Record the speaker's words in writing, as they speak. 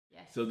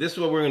So this is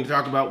what we're going to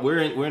talk about. We're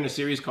in a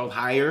series called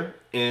Higher,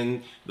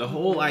 and the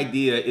whole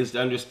idea is to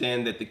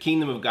understand that the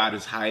kingdom of God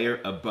is higher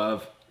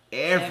above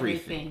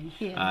everything.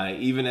 Yeah.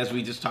 Even as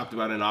we just talked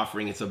about in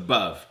offering, it's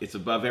above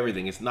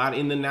everything. It's not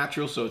in the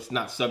natural, so it's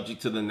not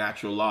subject to the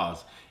natural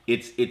laws.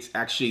 It's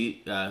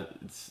actually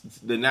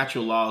the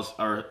natural laws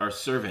are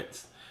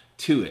servants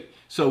to it.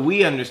 So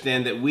we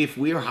understand that if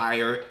we're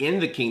higher in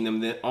the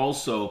kingdom, then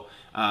also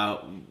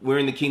we're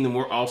in the kingdom,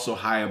 we're also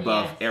high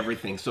above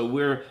everything. So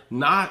we're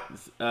not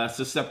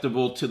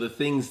susceptible to the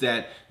things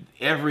that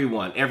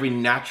every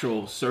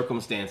natural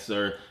circumstance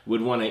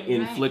would want to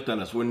inflict on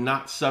us. We're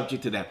not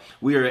subject to that.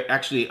 We are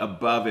actually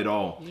above it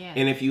all. Yes.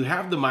 And if you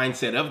have the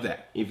mindset of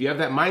that, if you have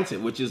that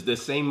mindset, which is the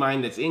same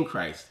mind that's in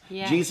Christ,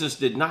 Jesus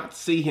did not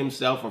see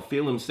himself or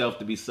feel himself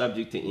to be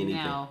subject to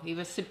anything. No, he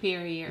was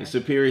superior. He's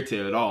superior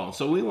to it all.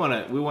 So we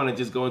want to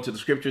just go into the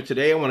scripture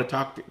today. I want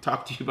to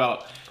talk to you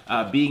about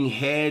being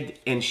head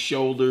and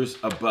shoulders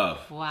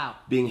above. Wow.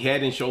 Being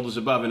head and shoulders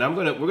above. And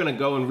we're gonna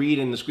go and read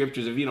in the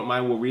scriptures. If you don't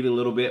mind, we'll read a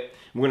little bit.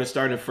 We're gonna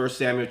start in 1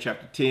 Samuel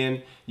chapter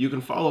 10. You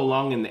can follow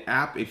along in the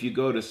app. If you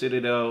go to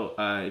Citadel,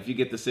 if you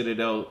get the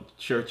Citadel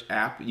Church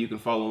app, you can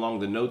follow along.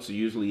 The notes are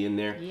usually in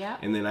there. Yeah.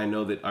 And then I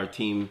know that our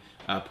team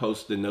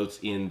posts the notes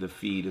in the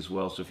feed as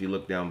well. So if you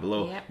look down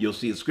below, you'll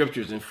see the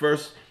scriptures in 1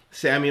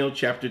 Samuel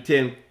chapter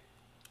 10.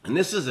 And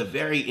this is a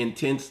very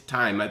intense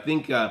time. I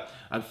think a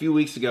few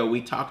weeks ago we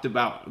talked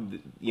about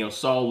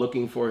Saul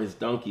looking for his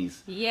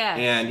donkeys. Yes.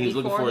 And he's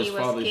looking for his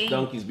father's king.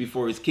 donkeys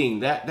before he's king.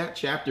 That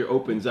chapter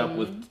opens up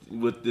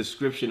with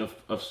description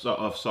of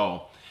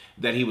Saul.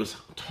 That he was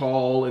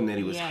tall and that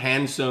he was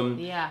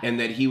handsome and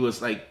that he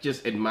was like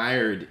just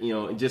admired,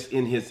 just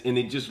and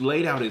it just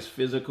laid out his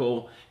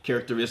physical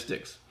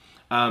characteristics.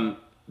 Then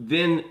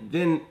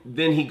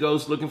he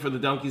goes looking for the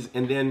donkeys,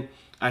 and then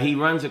he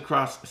runs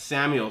across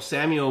Samuel.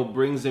 Samuel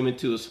brings him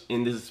into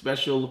this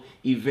special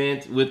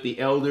event with the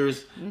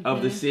elders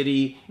of the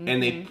city,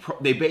 and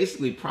they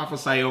basically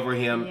prophesy over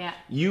him. Yeah.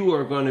 You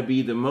are going to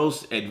be the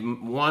most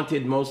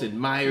wanted, most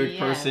admired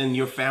person.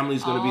 Your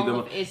family's going to be the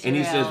most. And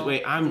he says,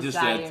 "Wait, I'm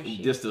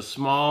just a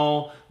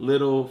small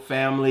little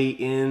family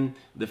in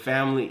the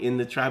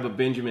tribe of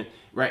Benjamin."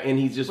 Right, and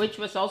he's just, which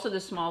was also the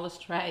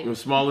smallest tribe. The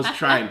smallest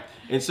tribe,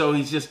 and so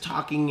he's just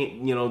talking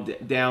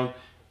it, down.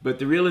 But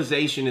the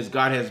realization is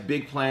God has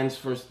big plans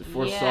for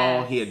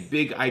Saul. He had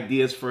big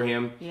ideas for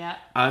him. Yeah.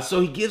 So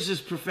he gives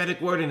this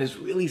prophetic word, and it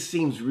really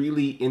seems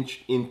really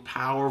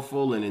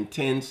powerful and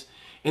intense.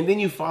 And then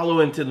you follow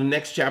into the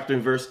next chapter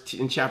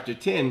in chapter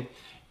 10,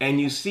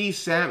 and you see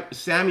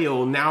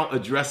Samuel now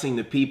addressing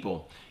the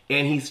people,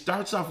 and he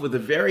starts off with a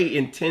very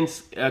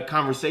intense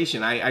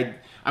conversation.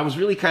 I was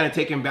really kind of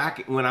taken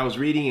back when I was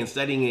reading and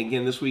studying it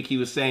again this week. He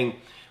was saying,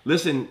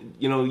 listen,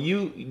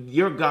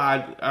 your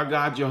God, our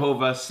God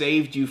Jehovah,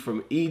 saved you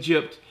from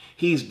Egypt.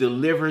 He's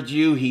delivered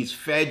you. He's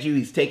fed you.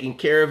 He's taken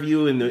care of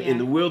you in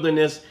the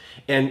wilderness,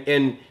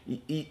 and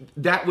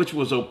that which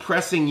was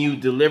oppressing you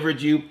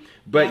delivered you.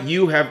 But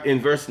you have, in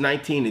verse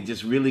 19, it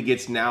just really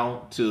gets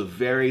now to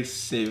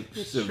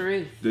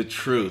the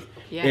truth.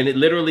 Yeah. And it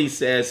literally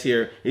says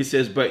here, it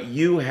says, "But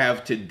you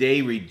have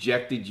today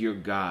rejected your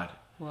God."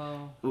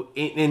 Whoa.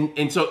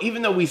 And so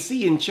even though we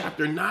see in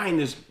chapter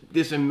 9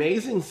 this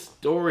amazing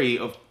story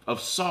of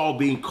Saul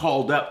being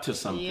called up to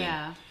something,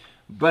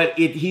 but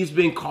he's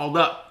been called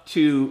up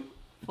to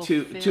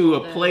a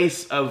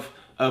place of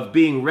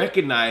being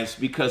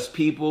recognized because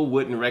people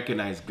wouldn't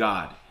recognize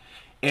God.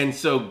 And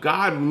so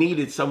God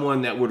needed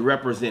someone that would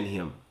represent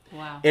him.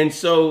 Wow. And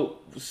so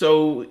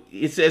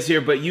it says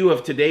here, "But you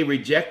have today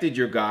rejected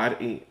your God,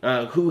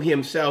 who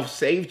himself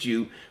saved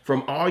you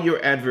from all your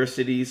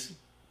adversities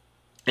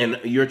and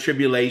your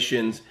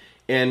tribulations,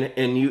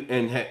 and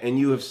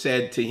you have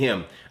said to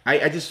him."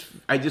 I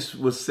just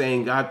was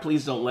saying, God,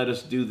 please don't let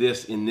us do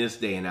this in this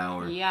day and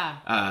hour.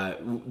 Yeah.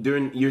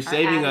 You're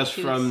saving us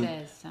from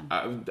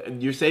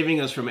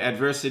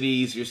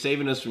adversities. You're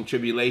saving us from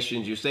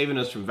tribulations. You're saving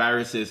us from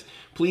viruses.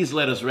 Please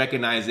let us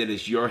recognize that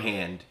it's your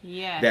hand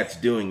that's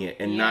doing it,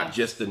 and not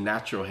just the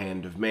natural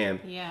hand of man.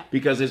 Yeah.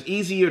 Because it's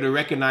easier to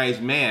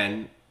recognize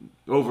man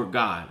over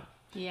God.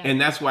 Yeah.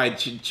 And that's why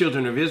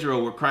children of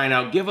Israel were crying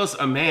out, "Give us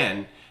a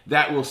man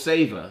that will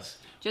save us."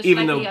 Just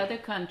like the other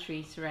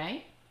countries,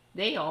 right?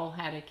 They all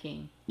had a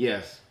king.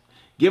 Yes.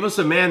 Give us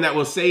a man that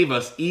will save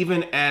us,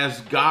 even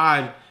as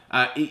God,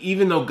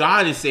 even though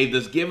God has saved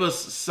us, give us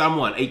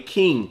someone, a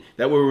king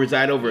that will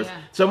reside over us.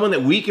 Someone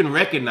that we can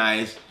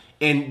recognize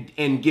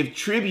and give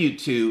tribute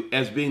to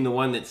as being the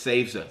one that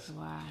saves us.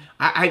 Wow.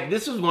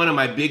 This is one of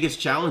my biggest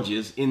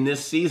challenges in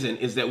this season,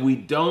 is that we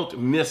don't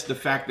miss the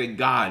fact that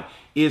God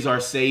is our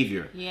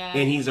Savior,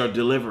 and He's our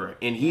deliverer,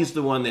 and He's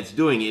the one that's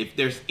doing it. If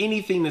there's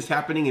anything that's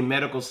happening in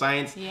medical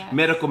science,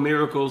 medical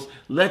miracles,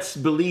 let's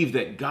believe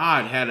that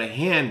God had a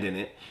hand in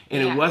it,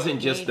 and it wasn't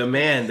just the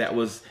man that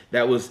was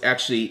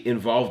actually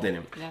involved in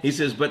him. He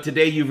says, "But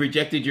today you've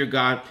rejected your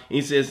God."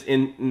 He says,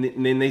 and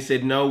then they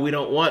said, "No, we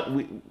don't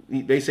want."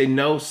 They say,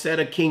 "No, set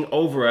a king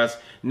over us.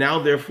 Now,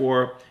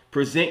 therefore,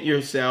 present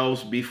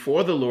yourselves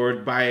before the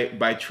Lord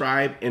by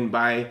tribe and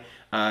by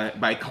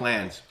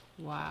clans."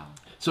 Wow.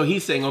 So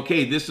he's saying,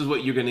 okay, this is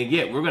what you're going to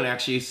get. We're going to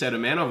actually set a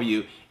man over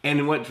you.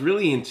 And what's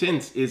really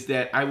intense is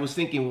that I was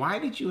thinking, why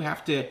did you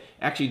have to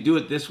actually do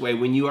it this way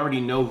when you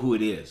already know who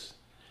it is?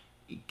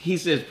 He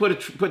says,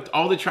 put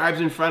all the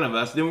tribes in front of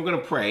us. Then we're going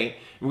to pray.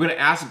 We're going to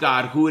ask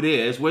God who it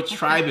is. What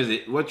tribe is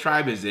it? What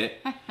tribe is it?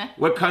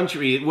 What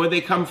country? Where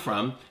they come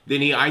from?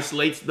 Then he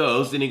isolates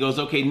those. Then he goes,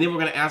 okay. And then we're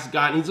going to ask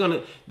God.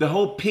 And the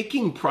whole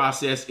picking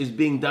process is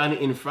being done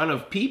in front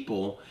of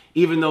people,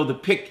 even though the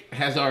pick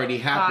has already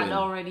happened.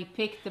 God already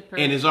picked the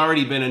person. And has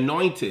already been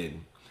anointed.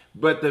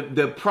 But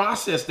the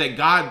process that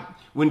God,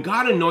 when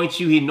God anoints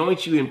you, he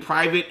anoints you in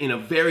private in a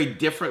very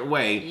different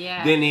way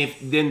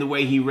than the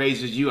way he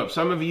raises you up.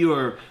 Some of you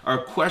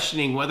are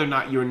questioning whether or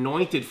not you're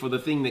anointed for the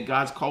thing that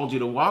God's called you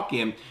to walk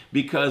in,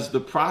 because the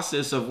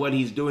process of what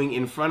he's doing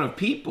in front of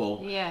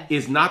people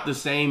is not the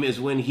same as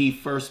when he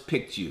first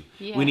picked you.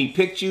 Yes. When he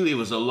picked you, it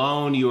was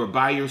alone. You were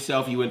by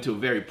yourself. You went to a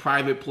very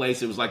private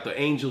place. It was like the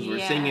angels were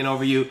singing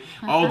over you.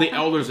 All the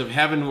elders of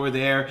heaven were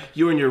there.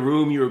 You were in your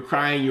room. You were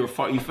crying. You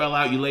fell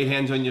out. You laid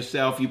hands on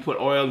yourself. You put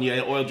oil and you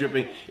had oil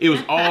dripping. It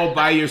was all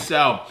by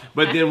yourself.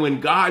 But then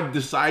when God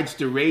decides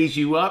to raise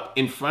you up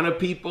in front of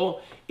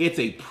people, it's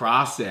a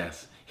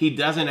process. He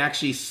doesn't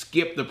actually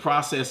skip the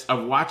process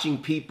of watching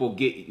people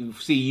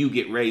see you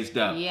get raised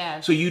up.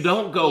 Yes. So you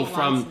don't go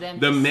from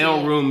the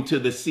mailroom to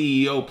the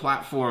CEO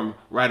platform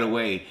right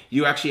away.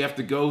 You actually have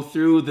to go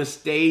through the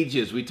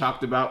stages we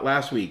talked about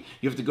last week.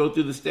 You have to go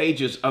through the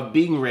stages of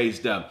being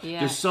raised up.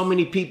 Yes. There's so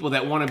many people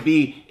that want to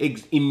be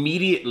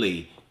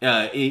immediately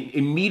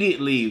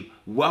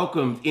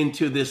welcomed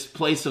into this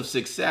place of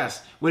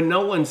success when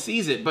no one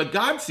sees it, but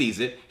God sees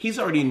it. He's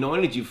already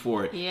anointed you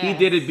for it. Yes. He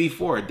did it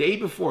before, a day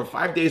before,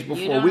 5 days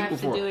before, a week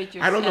before.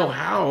 I don't know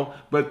how,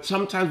 but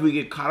sometimes we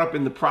get caught up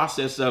in the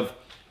process of,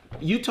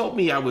 you told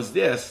me I was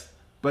this,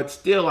 but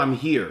still I'm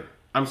here.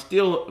 I'm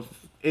still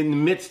in the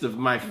midst of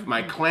my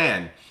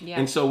clan. Yeah.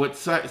 And so what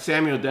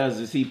Samuel does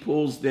is he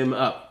pulls them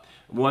up,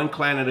 one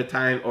clan at a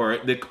time, or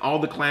all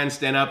the clans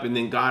stand up, and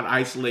then God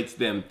isolates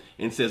them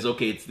and says,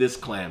 okay, it's this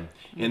clan.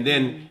 And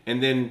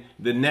then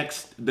the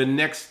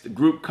next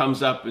group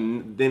comes up,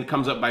 and then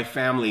comes up by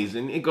families,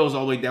 and it goes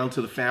all the way down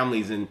to the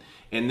families, and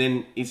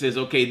then he says,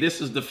 okay, this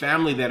is the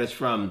family that it's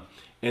from,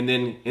 and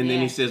then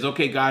he says,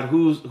 okay, God,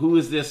 who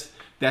is this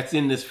that's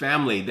in this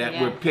family that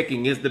we're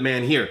picking is the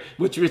man here,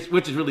 which is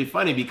really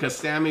funny because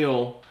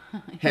Samuel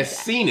has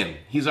seen him.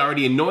 He's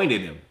already anointed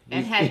him.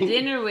 And had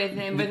dinner with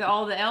him, with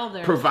all the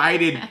elders.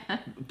 Provided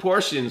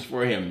portions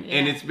for him. Yeah.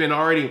 And it's been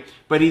already,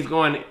 but he's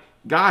going,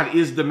 God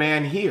is the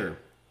man here.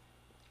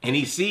 And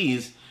he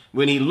sees,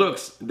 when he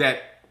looks,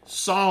 that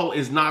Saul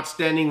is not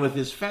standing with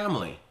his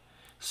family.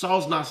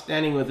 Saul's not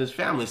standing with his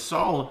family.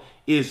 Saul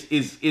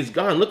is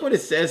gone. Look what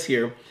it says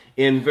here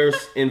in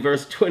verse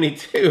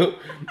 22.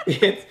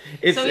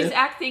 So he's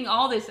acting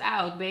all this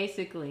out,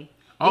 basically.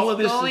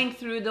 He's going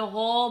through the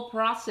whole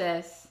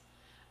process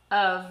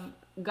of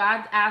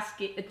God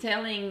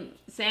telling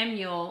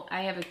Samuel,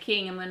 I have a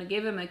king, I'm going to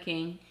give him a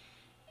king.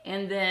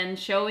 And then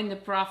showing the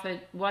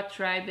prophet what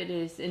tribe it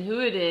is and who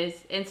it is.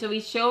 And so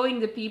he's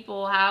showing the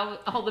people how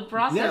all the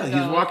process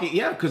goes. He's walking,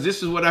 because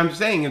this is what I'm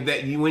saying,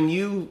 that when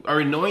you are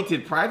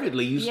anointed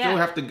privately, you still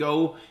have to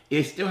go,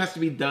 it still has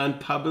to be done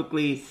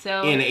publicly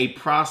in a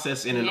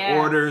process, in an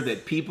order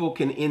that people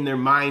can, in their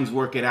minds,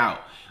 work it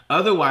out.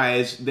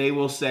 Otherwise, they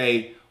will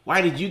say, why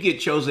did you get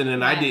chosen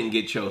and I didn't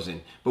get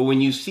chosen? But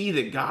when you see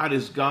that God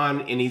is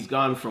gone and he's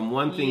gone from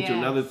one thing to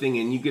another thing,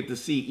 and you get to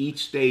see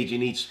each stage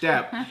and each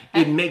step,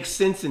 it makes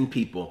sense in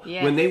people.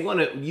 Yes. When they want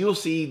to, you'll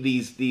see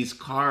these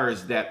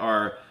cars that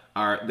are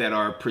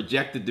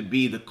projected to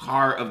be the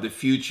car of the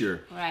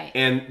future. Right.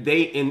 And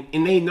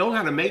they know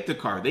how to make the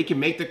car. They can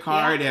make the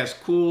car. It has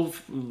cool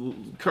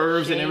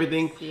curves and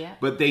everything. Yeah.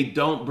 But they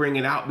don't bring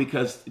it out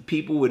because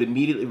people would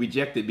immediately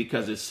reject it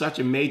because it's such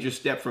a major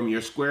step from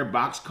your square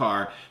box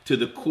car to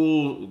the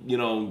cool,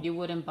 you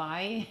wouldn't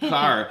buy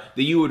car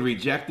that you would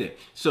reject it.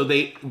 So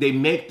they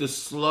make the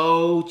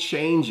slow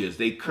changes.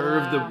 They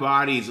curve the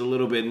bodies a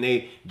little bit and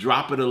they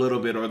drop it a little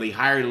bit, or they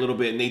hire it a little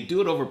bit, and they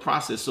do it over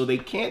process. So they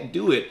can't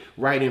do it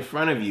right in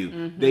front of you.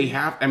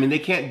 Mm-hmm. They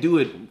can't do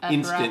it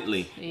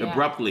instantly,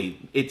 abruptly.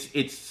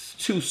 It's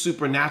too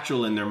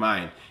supernatural in their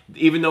mind,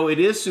 even though it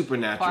is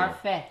supernatural.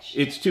 Far-fetched.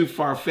 It's too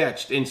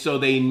far-fetched, and so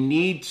they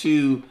need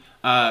to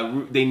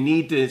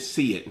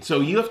see it. So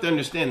you have to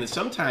understand that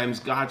sometimes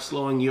God's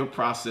slowing your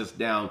process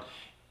down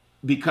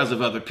because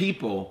of other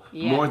people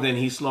more than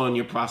he's slowing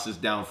your process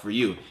down for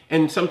you.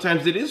 And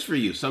sometimes it is for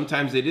you.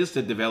 Sometimes it is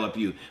to develop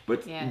you.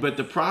 But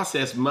the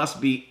process must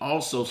be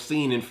also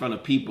seen in front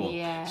of people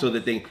so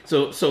that they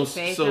so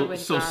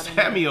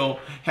Samuel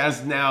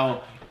has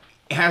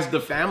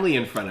the family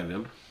in front of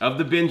him of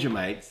the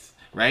Benjamites,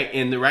 right?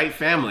 In the right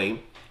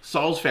family,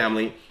 Saul's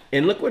family.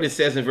 And look what it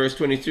says in verse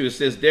 22. It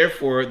says,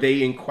 therefore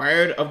they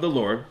inquired of the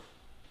Lord,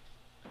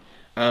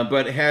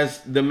 but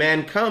has the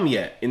man come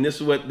yet? And this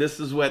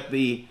is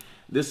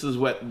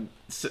what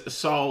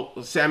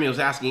Samuel's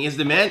asking. Has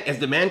the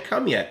man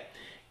come yet?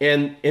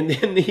 And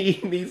then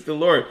he needs the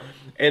Lord.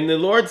 And the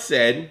Lord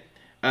said,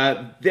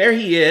 there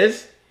he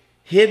is.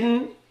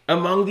 hidden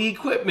among the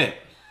equipment.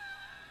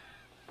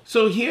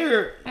 So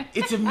here,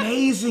 it's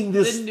amazing.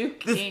 The new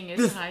king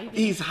is hiding.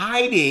 He's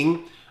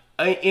hiding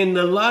in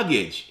the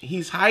luggage.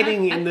 He's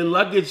hiding in the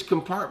luggage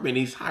compartment.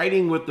 He's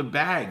hiding with the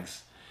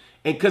bags.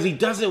 And because he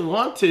doesn't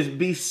want to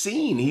be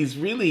seen. He's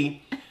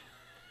really...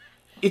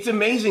 It's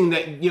amazing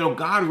that,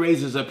 God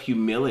raises up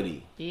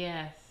humility.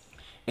 Yes.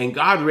 And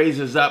God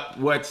raises up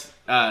what's,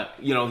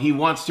 he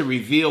wants to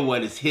reveal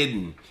what is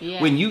hidden.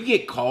 Yes. When you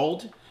get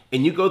called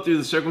and you go through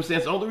the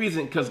circumstance, all the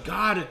reason, because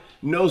God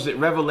knows that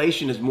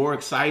revelation is more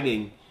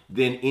exciting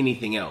than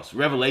anything else.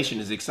 Revelation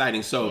is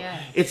exciting. So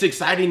yes. It's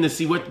exciting to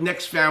see what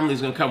next family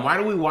is going to come. Why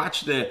do we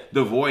watch the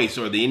Voice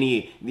or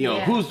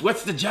yes.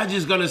 what's the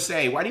judges going to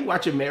say? Why do you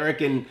watch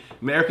American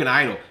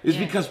Idol? It's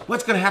yes. because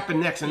what's going to happen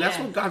next? And yes.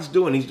 that's what God's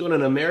doing. He's doing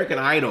an American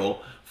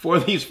Idol for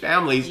these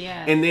families.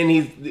 Yes. And then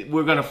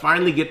we're going to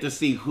finally get to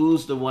see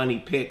who's the one he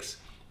picks.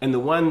 And the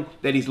one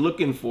that he's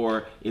looking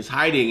for is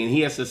hiding, and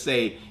he has to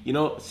say,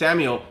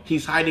 Samuel,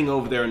 he's hiding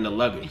over there in the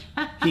luggage.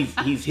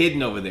 He's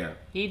hidden over there.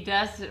 He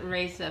does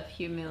raise up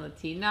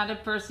humility, not a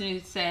person who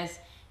says,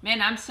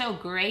 "Man, I'm so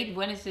great.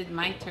 When is it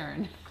my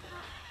turn?"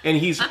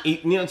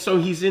 And so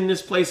he's in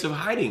this place of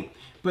hiding.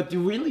 But the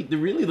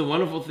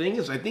wonderful thing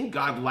is, I think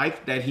God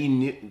liked that he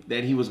knew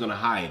that he was going to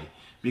hide,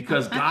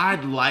 because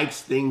God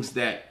likes things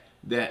that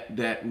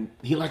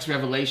he likes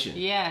revelation.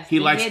 Yes, he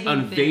likes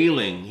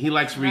unveiling. He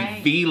likes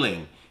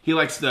revealing. He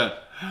likes the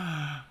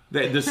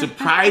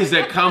surprise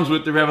that comes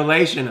with the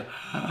revelation.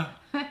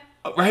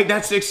 Right?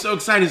 That's so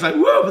exciting. It's like,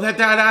 whoa,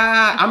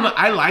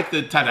 I like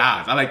the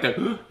ta-das. I like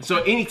the,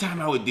 so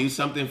anytime I would do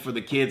something for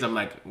the kids, I'm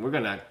like, we're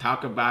going to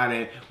talk about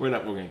it. We're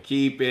going to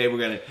keep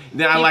it.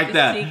 Then I like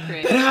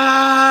that.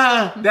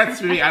 Ta-da!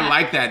 That's really, I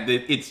like that.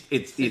 It's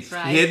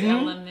hidden.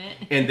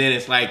 Element. And then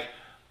it's like,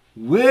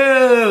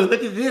 whoa,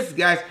 look at this,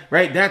 guys.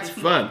 Right? That's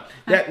fun.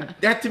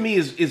 That to me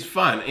is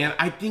fun. And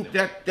I think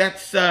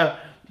that's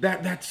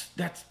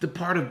the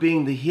part of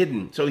being the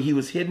hidden. So he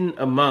was hidden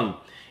among.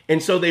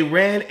 And so they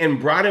ran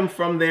and brought him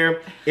from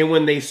there. And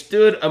when they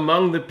stood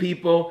among the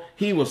people,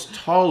 he was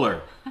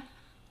taller.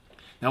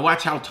 Now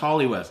watch how tall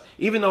he was.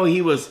 Even though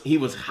he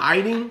was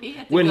hiding,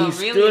 when he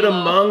stood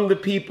among the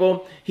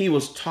people, he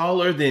was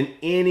taller than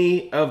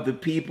any of the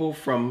people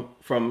from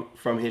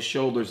his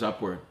shoulders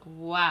upward.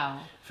 Wow.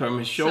 From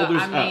his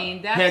shoulders up,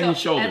 head and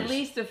shoulders. At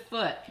least a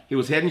foot. He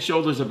was head and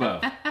shoulders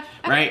above,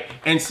 right?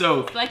 And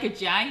so it's like a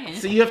giant.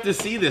 So you have to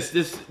see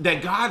this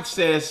that God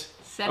says,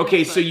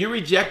 okay, so you're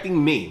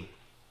rejecting me.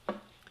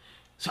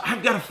 So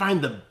I've got to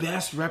find the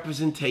best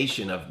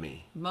representation of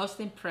me. Most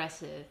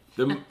impressive.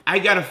 I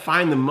got to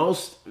find the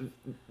most,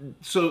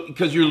 so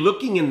because you're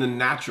looking in the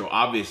natural,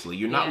 obviously.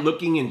 You're not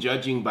looking and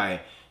judging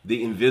by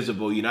the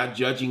invisible. You're not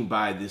judging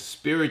by the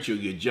spiritual.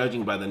 You're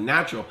judging by the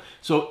natural.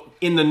 So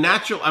in the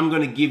natural, I'm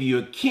going to give you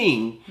a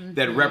king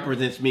that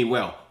represents me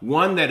well.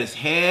 One that is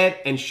head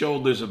and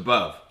shoulders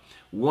above.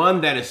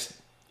 One that is,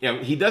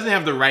 he doesn't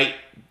have the right,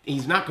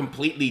 he's not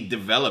completely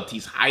developed.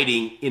 He's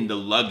hiding in the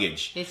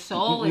luggage. His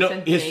soul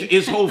isn't big.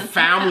 His whole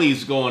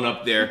family's going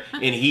up there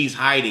and he's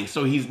hiding.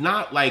 So he's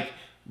not like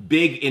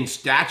big in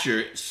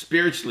stature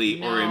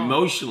spiritually or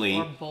emotionally.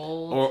 Or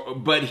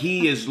bold. But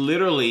he is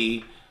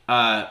literally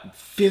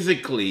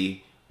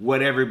physically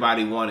what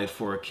everybody wanted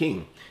for a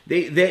king.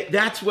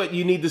 That's what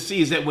you need to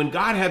see, is that when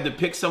God had to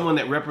pick someone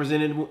that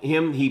represented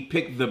him, he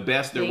picked the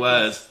best there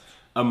was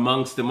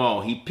amongst them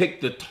all. He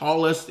picked the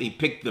tallest, he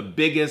picked the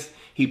biggest,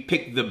 he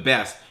picked the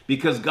best,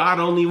 because God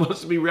only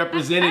wants to be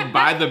represented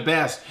by the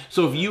best.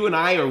 So if you and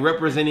I are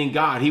representing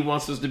God, he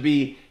wants us to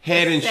be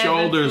head and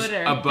shoulders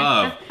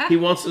above. He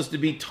wants us to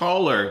be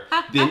taller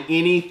than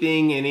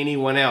anything and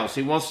anyone else.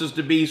 He wants us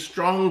to be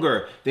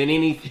stronger than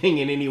anything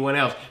and anyone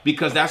else,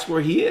 because that's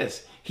where he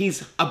is.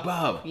 He's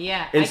above.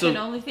 Yeah, I can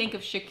only think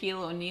of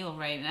Shaquille O'Neal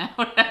right now.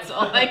 That's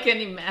all I can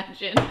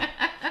imagine.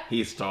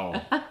 He's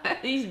tall.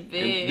 He's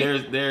big.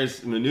 And there's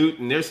Manute,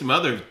 and there's some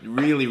other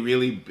really,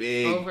 really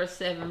big. Over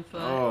 7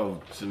 foot.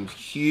 Oh, some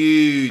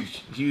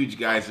huge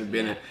guys have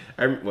been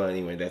in. Well,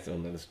 anyway, that's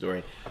another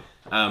story.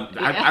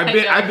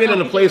 I've been in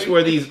a place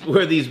where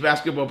these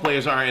basketball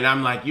players are, and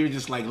I'm like, you're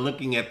just like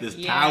looking at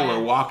this tower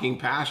walking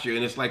past you,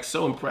 and it's like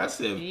so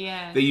impressive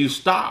that you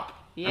stop.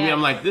 I mean,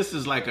 I'm like, this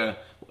is like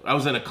I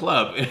was in a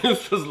club, and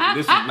this was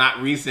not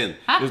recent.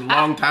 It was a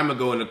long time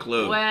ago in a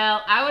club.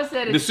 Well, I was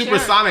at a church. The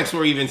Supersonics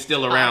were even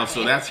still around,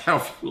 so that's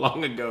how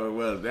long ago it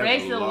was.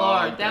 Praise the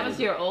Lord. That was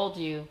your old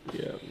you.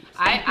 Yeah.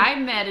 I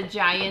met a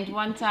giant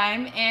one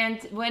time, and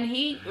when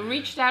he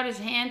reached out his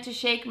hand to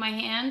shake my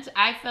hand,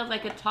 I felt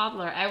like a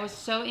toddler. I was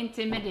so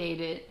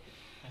intimidated.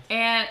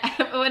 And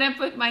when I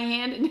put my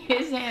hand in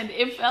his hand,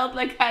 it felt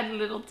like I had a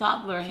little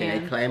toddler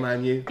hand. Can I climb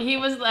on you? He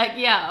was like,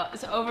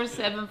 it's over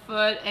 7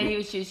 foot, and he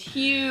was just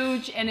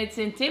huge, and it's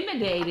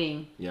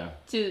intimidating. Yeah.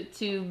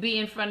 To be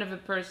in front of a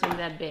person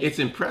that big. It's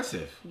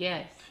impressive.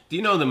 Yes. Do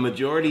you know the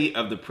majority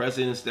of the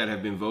presidents that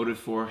have been voted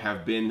for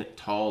have been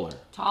taller?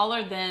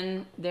 Taller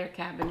than their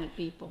cabinet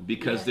people.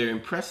 Because they're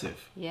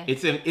impressive. Yes.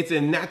 It's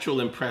a natural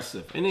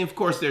impressive. And of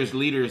course there's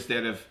leaders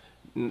that have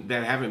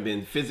that haven't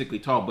been physically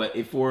tall, but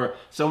if for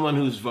someone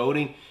who's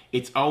voting,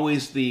 it's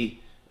always the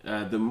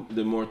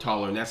more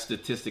taller, and that's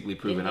statistically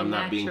proven. I'm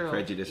not being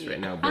prejudiced right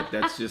now, but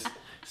that's just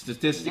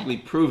statistically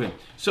proven.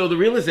 So the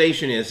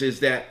realization is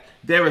that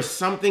there is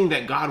something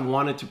that God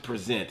wanted to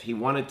present. He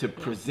wanted to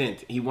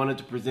present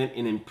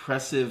an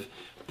impressive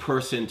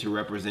person to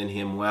represent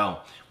him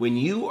well. When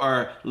you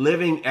are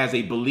living as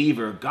a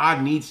believer,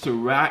 God needs to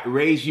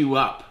raise you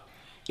up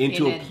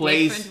into a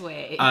place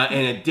in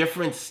a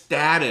different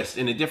status,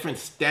 in a different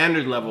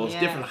standard level, a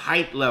different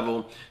height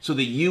level, so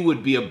that you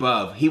would be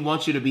above. He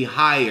wants you to be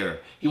higher.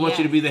 He wants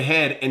you to be the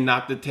head and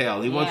not the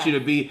tail. He wants you to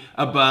be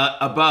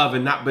above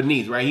and not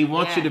beneath, right? He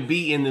wants you to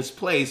be in this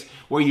place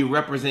where you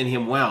represent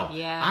him well.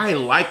 I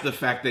like the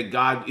fact that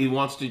God, he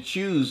wants to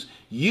choose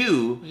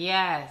you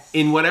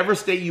in whatever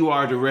state you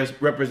are to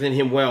represent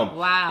him well.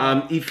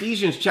 Wow.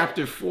 Ephesians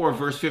chapter 4,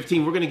 verse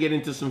 15. We're going to get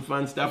into some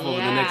fun stuff over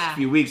the next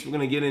few weeks. We're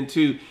going to get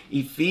into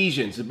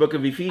Ephesians, the book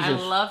of Ephesians.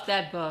 I love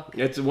that book.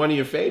 It's one of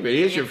your favorite.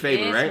 It is your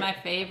favorite, right? It's my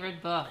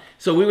favorite book.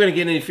 So we're going to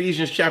get in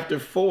Ephesians chapter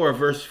 4,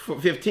 verse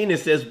 15. It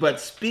says, "But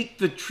speak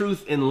the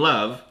truth in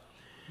love,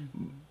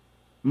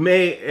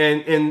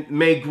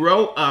 may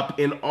grow up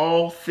in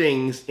all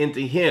things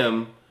into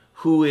him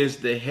who is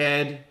the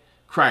head,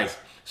 Christ."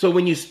 So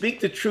when you speak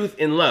the truth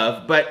in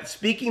love, but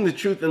speaking the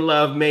truth in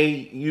love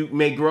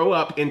may grow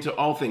up into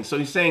all things. So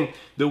he's saying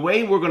the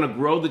way we're going to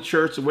grow the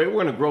church, the way we're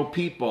going to grow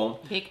people,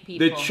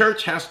 the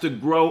church has to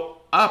grow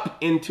up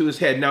into his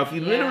head. Now, if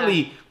you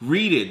literally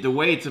read it the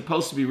way it's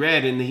supposed to be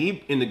read in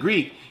the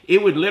Greek,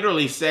 it would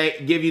literally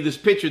give you this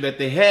picture that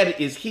the head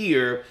is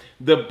here,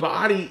 the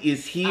body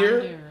is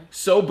here,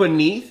 so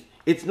beneath.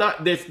 It's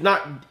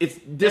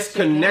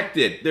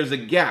disconnected. There's a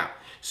gap.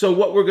 So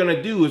what we're going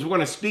to do is we're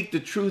going to speak the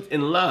truth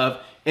in love,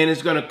 and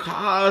it's going to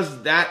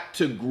cause that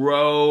to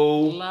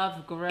grow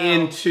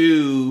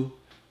into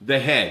the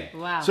head.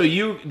 Wow. So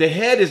the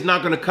head is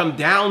not going to come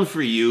down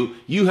for you.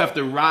 You have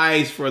to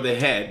rise for the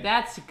head.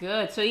 That's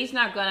good. So he's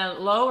not going to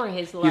lower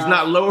his love. He's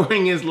not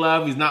lowering his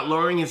love. He's not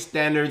lowering his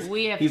standards.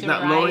 He's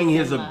not lowering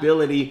his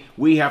ability.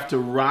 We have to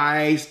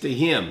rise to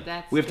him.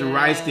 We have to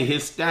rise to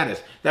his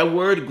status. That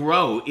word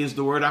grow is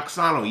the word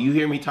oxano. You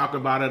hear me talk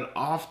about it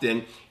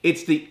often.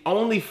 It's the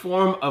only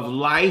form of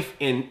life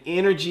and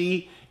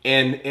energy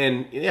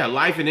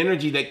life and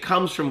energy that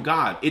comes from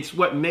God. It's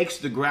what makes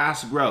the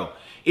grass grow.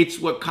 It's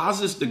what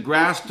causes the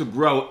grass to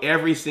grow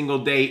every single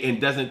day and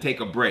doesn't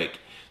take a break.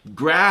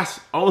 Grass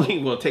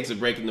it takes a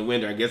break in the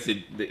winter. I guess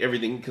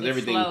everything the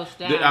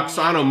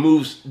oxano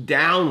moves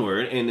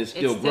downward and is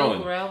still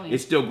growing.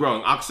 It's still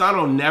growing.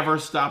 Oxano never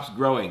stops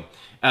growing.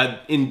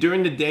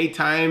 During the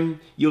daytime,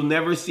 you'll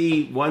never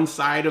see one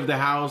side of the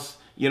house,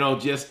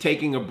 just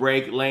taking a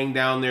break, laying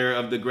down there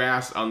of the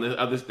grass on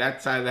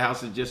that side of the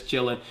house is just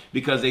chilling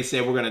because they say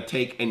we're going to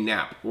take a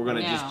nap. We're going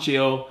to just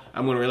chill.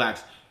 I'm going to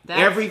relax.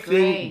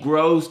 Everything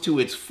grows to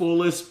its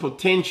fullest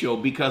potential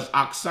because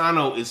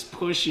oxano is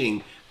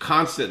pushing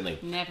constantly.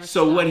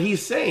 So what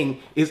he's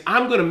saying is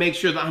I'm going to make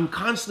sure that I'm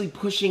constantly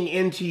pushing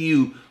into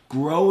you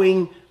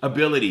growing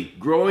ability,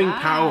 growing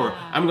power.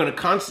 I'm going to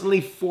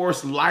constantly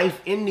force life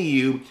into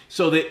you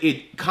so that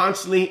it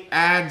constantly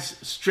adds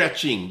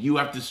stretching. You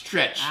have to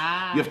stretch.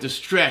 You have to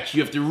stretch.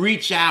 You have to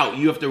reach out.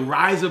 You have to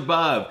rise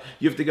above.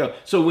 You have to go.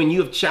 So when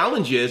you have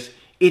challenges,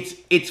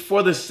 it's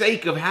for the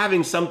sake of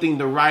having something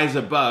to rise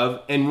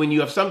above. And when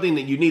you have something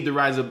that you need to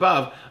rise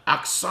above,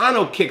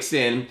 oxano kicks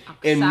in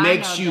and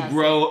makes you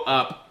grow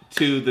up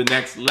to the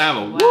next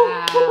level.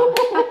 Wow.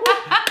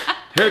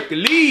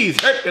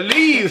 Hercules.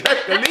 You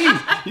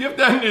have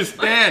to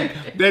understand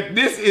that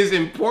this is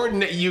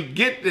important that you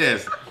get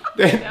this.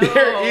 That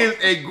there is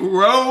a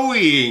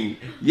growing.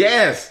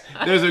 Yes,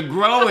 there's a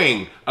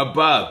growing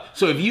above.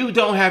 So if you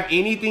don't have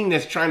anything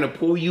that's trying to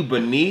pull you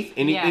beneath,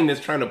 anything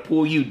that's trying to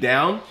pull you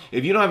down,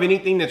 if you don't have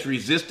anything that's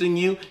resisting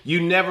you, you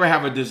never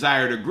have a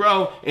desire to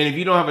grow. And if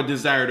you don't have a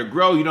desire to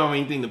grow, you don't have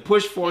anything to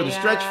push for, to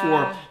stretch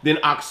for, then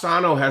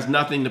oxano has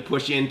nothing to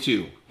push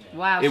into.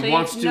 Wow, so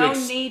wants no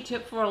need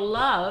for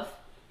love,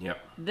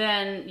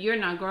 then you're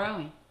not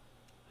growing.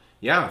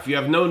 Yeah, if you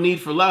have no need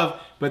for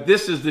love, but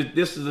this is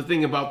the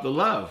thing about the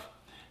love.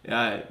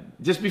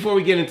 Just before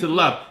we get into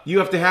love, you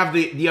have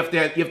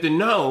to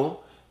know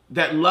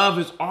that love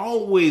is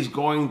always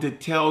going to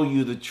tell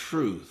you the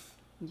truth.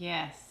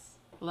 Yes,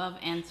 love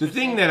answers. The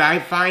thing that I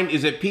find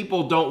is that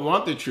people don't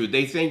want the truth.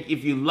 They think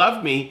if you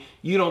love me,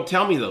 you don't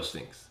tell me those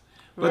things.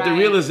 But the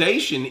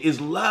realization is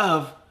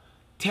love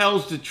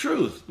tells the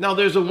truth. Now,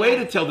 there's a way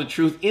to tell the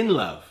truth in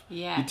love.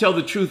 Yeah. You tell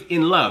the truth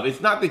in love.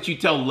 It's not that you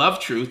tell love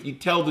truth. You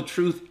tell the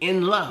truth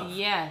in love.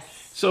 Yes.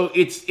 So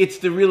it's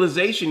the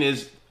realization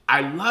is,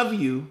 I love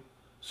you,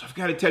 so I've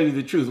got to tell you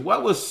the truth.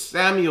 What was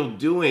Samuel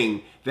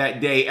doing that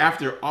day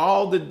after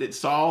all that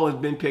Saul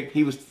had been picked?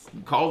 He was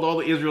called all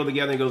the Israel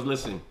together and goes,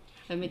 listen,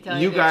 let me tell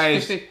you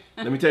guys,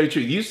 let me tell you the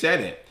truth. You said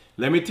it.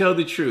 Let me tell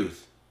the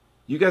truth.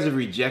 You guys have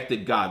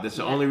rejected God. That's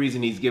the only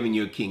reason he's giving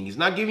you a king. He's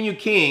not giving you a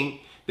king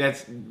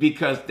that's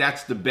because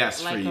that's the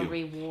best for you. A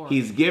reward.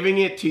 He's giving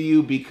it to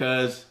you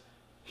because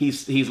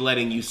he's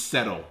letting you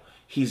settle.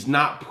 He's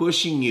not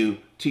pushing you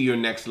to your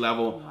next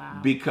level. Wow.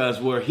 Because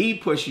where he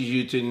pushes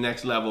you to the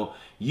next level,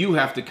 you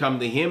have to come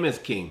to him as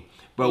king.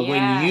 But Yes.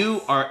 when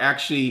you are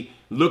actually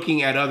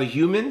looking at other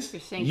humans,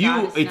 You're saying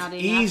God is it's not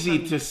enough easy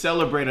for me. to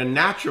celebrate a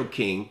natural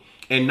king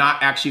and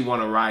not actually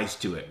want to rise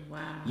to it. Wow.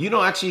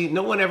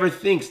 No one ever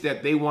thinks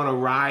that they want to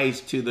rise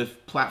to the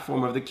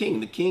platform of the king.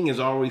 The king is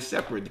always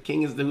separate. The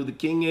king is who the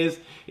king is.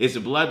 It's a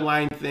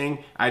bloodline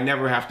thing. I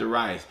never have to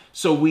rise.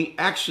 So we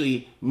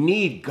actually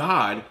need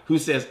God who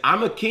says,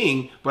 I'm a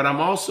king, but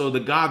I'm also the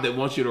God that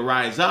wants you to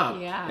rise up.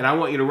 Yeah. And I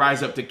want you to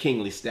rise up to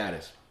kingly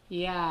status.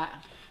 Yeah.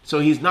 So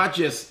he's not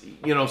just,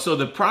 so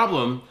the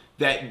problem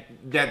that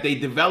they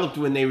developed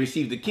when they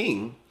received the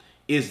king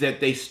is that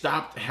they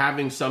stopped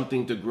having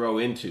something to grow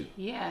into.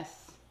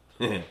 Yes.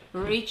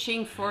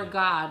 Reaching for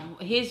God,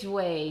 his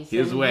ways.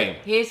 His way.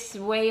 His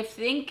way of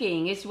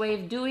thinking, his way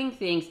of doing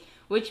things,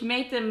 which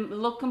made them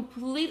look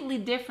completely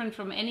different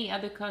from any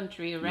other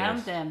country around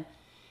Yes. them.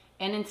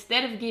 And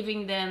instead of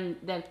giving them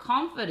that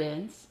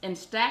confidence and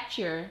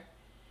stature,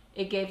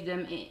 it gave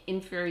them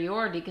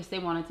inferiority because they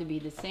wanted to be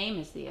the same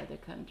as the other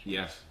country.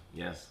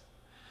 Yes.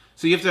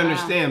 So you have to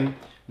understand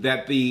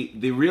that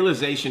the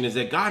realization is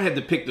that God had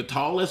to pick the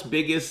tallest,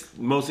 biggest,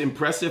 most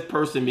impressive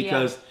person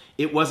because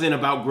it wasn't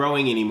about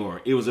growing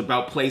anymore. It was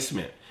about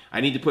placement.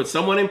 I need to put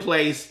someone in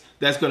place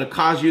that's going to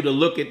cause you to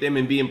look at them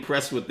and be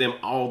impressed with them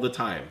all the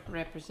time.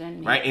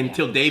 Representing. Right?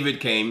 Until David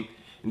came,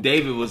 and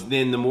David was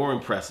then the more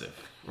impressive.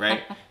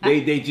 Right?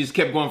 They just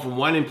kept going from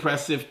one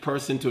impressive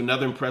person to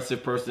another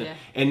impressive person,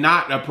 and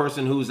not a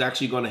person who's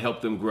actually going to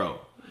help them grow.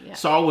 Yeah.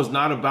 Saul was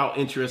not about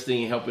interested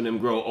in helping them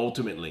grow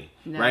ultimately,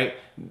 right?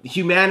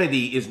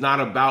 Humanity is not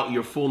about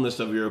your fullness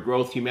of your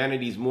growth.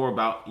 Humanity is more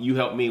about you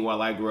help me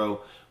while I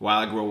grow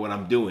what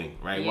I'm doing,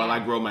 right? Yeah. While I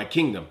grow my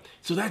kingdom.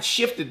 So that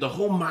shifted the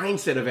whole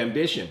mindset of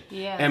ambition.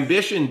 Yes.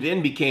 Ambition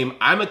then became,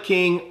 I'm a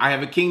king, I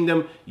have a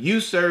kingdom,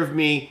 you serve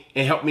me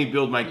and help me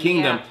build my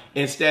kingdom. Yeah.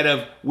 Instead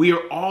of, we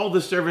are all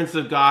the servants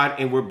of God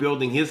and we're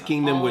building his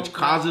kingdom, which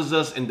causes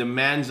us and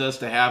demands us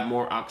to have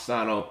more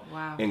oxano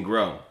and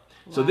grow.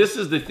 So this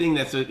is the thing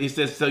it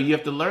says, so you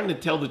have to learn to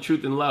tell the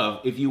truth in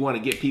love if you want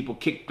to get people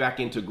kicked back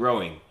into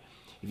growing.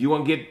 If you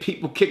want to get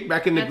people kicked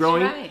back into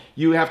growing,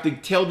 you have to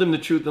tell them the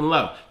truth in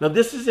love. Now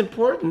this is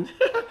important,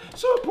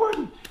 so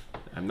important.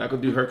 I'm not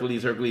going to do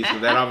Hercules,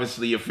 because that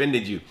obviously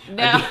offended you.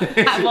 No,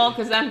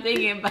 because I'm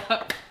thinking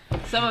about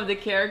some of the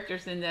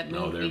characters in that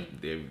movie.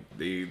 No,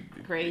 they're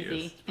crazy.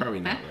 Yes, probably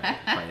not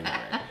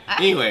right.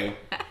 Anyway.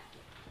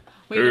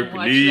 We didn't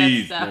watch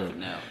that stuff,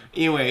 no.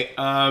 Anyway,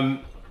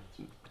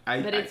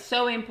 but it's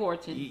so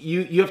important.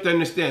 You have to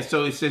understand.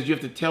 So it says you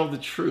have to tell the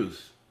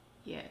truth.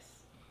 Yes.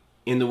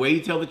 In the way you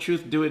tell the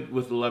truth, do it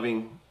with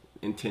loving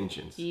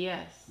intentions.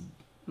 Yes.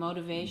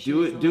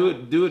 Motivation.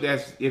 Do it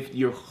as if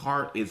your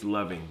heart is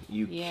loving.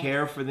 You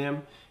care for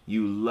them.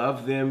 You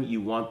love them. You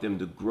want them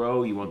to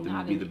grow. You want them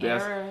to be the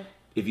best.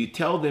 If you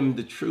tell them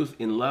the truth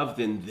in love,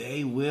 then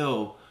they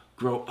will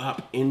grow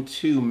up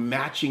into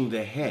matching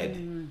the head.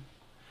 Mm.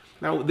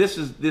 Now,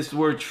 this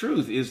word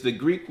truth is the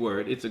Greek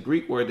word. It's a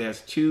Greek word that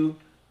has two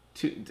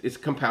it's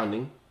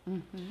compounding.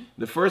 Mm-hmm.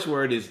 The first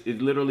word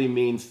it literally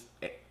means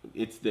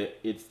it's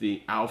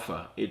the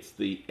alpha, it's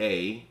the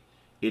A,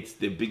 it's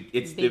the big,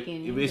 it's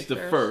the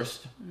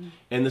first. Mm-hmm.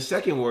 And the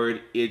second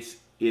word is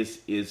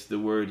the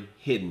word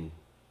hidden.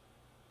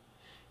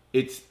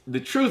 It's the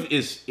truth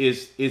is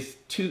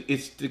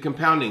the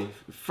compounding.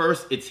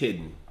 First, it's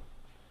hidden.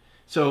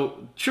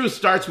 So truth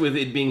starts with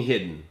it being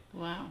hidden.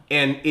 Wow.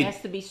 And it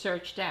has to be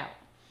searched out.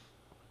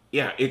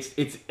 Yeah,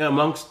 it's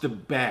amongst the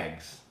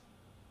bags.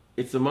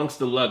 It's amongst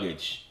the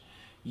luggage.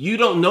 You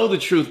don't know the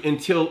truth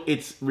until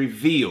it's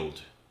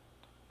revealed.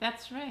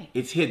 That's right.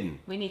 It's hidden.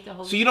 We need to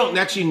hold. So you don't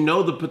actually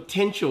know the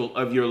potential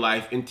of your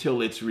life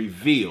until it's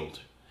revealed.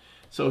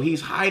 So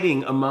he's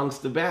hiding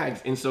amongst the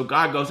bags. And so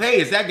God goes, hey,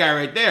 it's that guy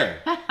right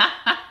there.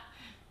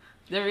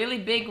 The really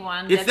big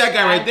one. It's that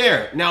guy right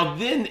there. Now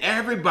then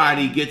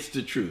everybody gets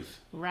the truth.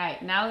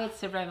 Right. Now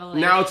it's a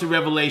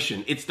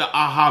revelation. It's the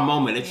aha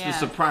moment. It's the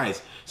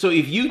surprise. So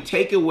if you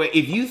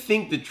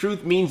think the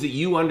truth means that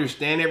you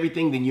understand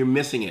everything, then you're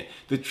missing it.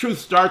 The truth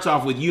starts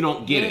off with you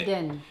don't get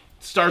it.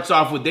 Starts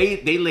off with they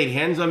laid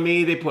hands on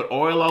me, they put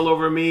oil all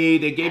over me,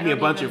 they gave me a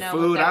bunch of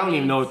food. I don't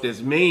even know what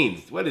this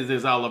means. What is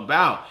this all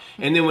about?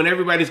 And then when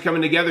everybody's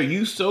coming together,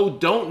 you so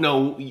don't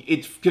know,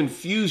 it's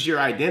confused your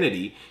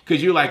identity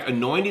because you're like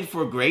anointed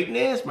for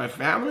greatness, my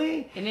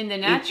family. And in the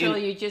natural,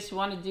 you just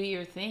want to do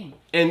your thing.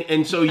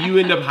 And so you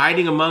end up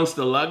hiding amongst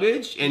the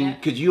luggage, and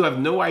because you have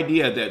no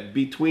idea that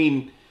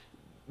between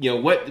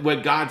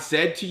what God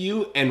said to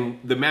you and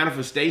the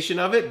manifestation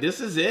of it, this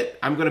is it.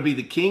 I'm going to be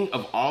the king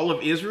of all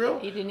of Israel.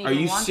 Are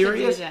you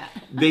serious?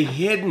 The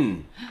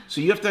hidden.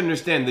 So you have to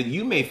understand that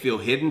you may feel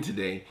hidden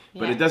today,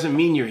 but it doesn't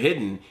mean you're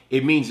hidden.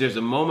 It means there's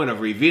a moment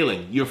of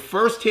revealing. You're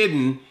first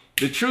hidden.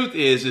 The truth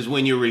is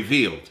when you're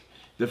revealed.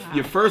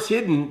 You're first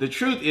hidden. The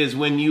truth is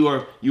when you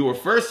were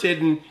first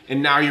hidden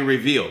and now you're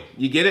revealed.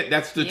 You get it?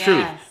 That's the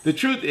truth. The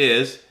truth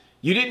is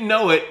you didn't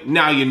know it.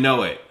 Now you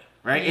know it.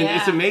 right? And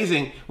it's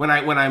amazing when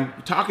I'm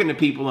talking to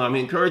people and I'm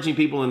encouraging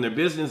people in their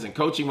business and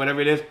coaching,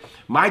 whatever it is,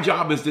 my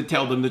job is to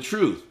tell them the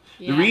truth.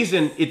 The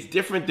reason it's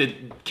different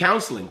than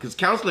counseling, because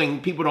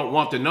counseling, people don't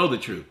want to know the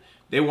truth.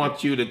 They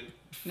want you to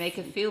make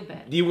it feel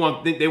better. They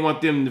want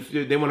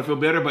to feel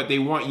better, but they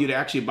want you to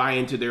actually buy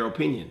into their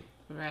opinion.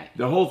 Right.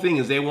 The whole thing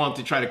is they want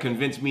to try to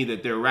convince me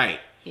that they're right.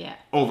 Yeah.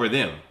 Over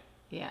them.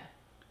 Yeah.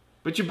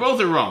 But you both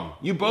are wrong.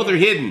 You both are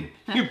hidden.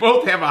 You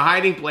both have a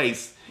hiding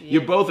place. You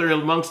both are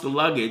amongst the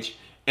luggage,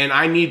 and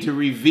I need to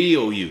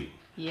reveal you.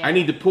 I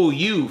need to pull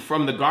you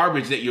from the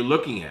garbage that you're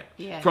looking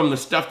at, from the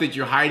stuff that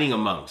you're hiding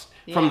amongst,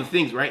 from the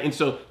things, right? And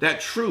so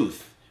that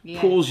truth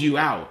pulls you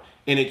out,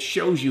 and it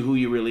shows you who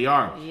you really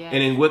are. And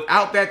then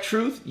without that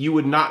truth, you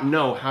would not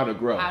know how to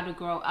grow. How to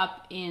grow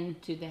up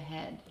into the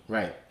head.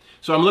 Right.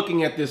 So I'm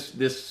looking at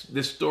this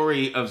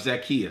story of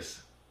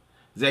Zacchaeus.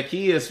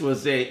 Zacchaeus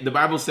was the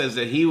Bible says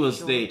that he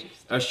was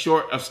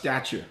short of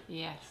stature.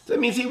 Yes. So that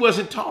means he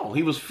wasn't tall.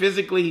 He was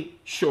physically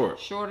short.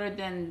 Shorter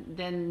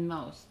than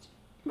most.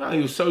 No,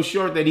 he was so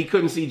short that he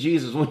couldn't see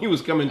Jesus when he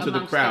was coming to the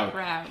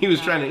crowd. He was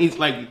trying to, he's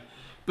like,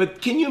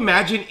 but can you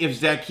imagine if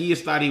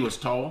Zacchaeus thought he was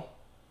tall?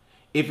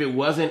 If it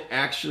wasn't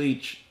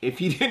actually, if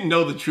he didn't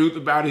know the truth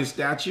about his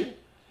stature?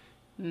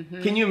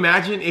 Mm-hmm. Can you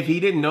imagine if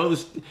he didn't know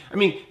this? I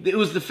mean, it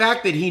was the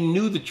fact that he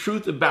knew the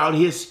truth about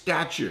his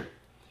stature.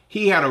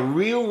 He had a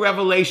real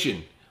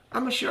revelation.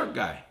 I'm a short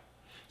guy.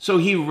 So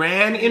he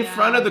ran in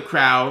front of the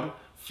crowd,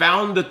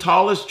 found the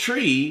tallest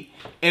tree,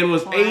 and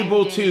was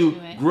able to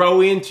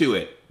grow into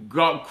it.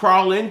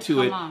 Crawl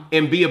into it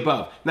and be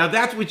above. Now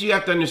that's what you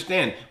have to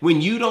understand. When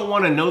you don't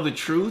want to know the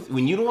truth,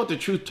 when you don't want the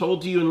truth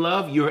told to you in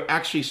love, you're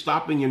actually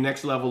stopping your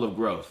next level of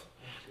growth.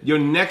 Your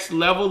next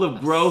level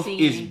of growth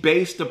is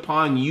based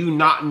upon you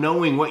not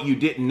knowing what you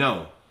didn't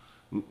know.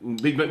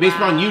 Based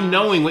upon you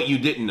knowing what you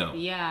didn't know.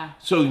 Yeah.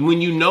 So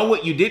when you know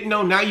what you didn't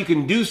know, now you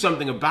can do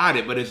something about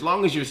it. But as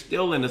long as you're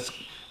still in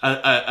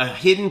a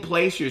hidden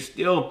place, you're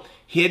still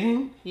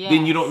hidden,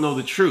 then you don't know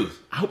the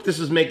truth. I hope this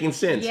is making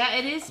sense. Yeah,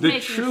 it is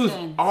making sense. The truth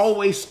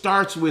always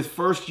starts with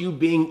first you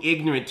being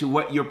ignorant to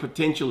what your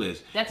potential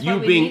is. That's you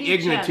being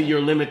ignorant to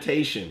your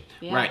limitation.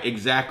 Yeah. Right,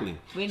 exactly.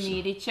 We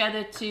need each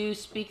other to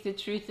speak the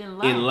truth in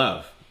love. In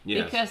love,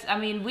 yes. Because, I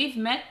mean, we've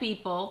met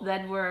people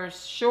that were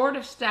short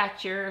of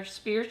stature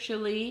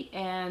spiritually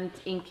and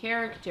in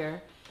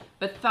character,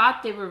 but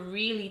thought they were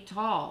really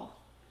tall.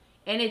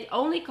 And it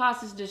only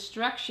causes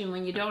destruction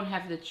when you don't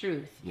have the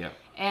truth. Yeah.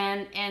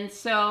 And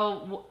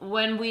so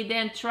when we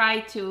then try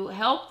to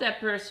help that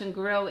person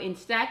grow in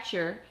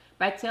stature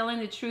by telling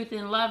the truth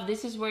in love,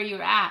 this is where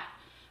you're at,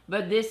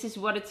 but this is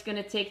what it's going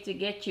to take to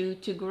get you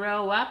to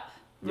grow up,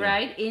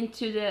 right,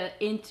 into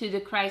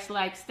the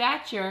Christ-like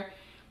stature,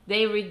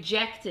 they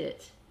reject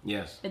it.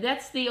 Yes. And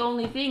that's the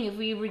only thing. If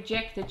we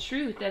reject the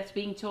truth that's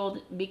being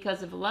told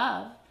because of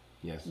love,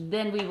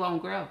 then we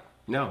won't grow.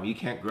 No, you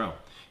can't grow.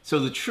 So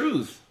the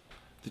truth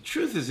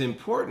is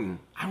important.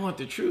 I want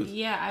the truth.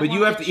 Yeah, but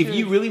you have to. If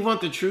you really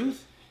want the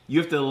truth, you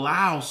have to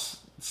allow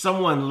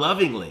someone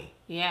lovingly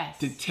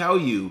to tell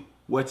you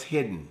what's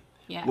hidden,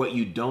 what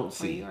you don't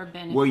see,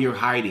 where you're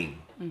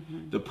hiding,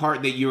 the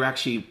part that you're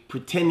actually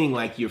pretending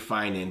like you're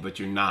finding, but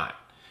you're not,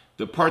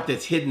 the part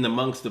that's hidden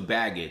amongst the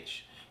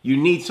baggage. You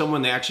need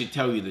someone to actually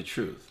tell you the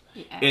truth.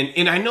 Yeah.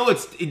 And I know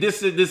this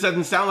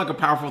doesn't sound like a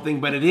powerful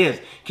thing, but it is.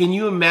 Can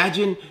you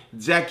imagine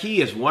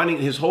Zacchaeus wanting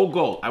his whole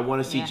goal? I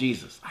want to see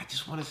Jesus. I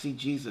just want to see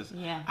Jesus.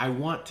 Yeah. I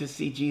want to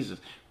see Jesus.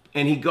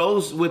 And he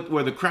goes with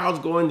where the crowd's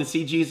going to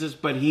see Jesus,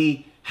 but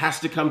he has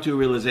to come to a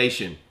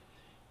realization.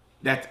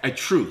 That's a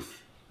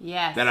truth.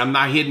 Yes. That I'm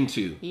not hidden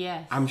to.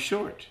 Yes. I'm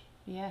short.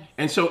 Yes.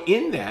 And so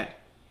in that,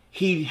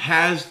 he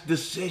has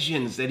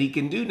decisions that he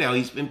can do now.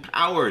 He's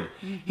empowered.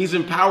 Mm-hmm. He's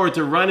empowered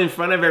to run in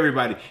front of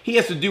everybody. He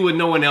has to do what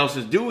no one else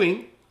is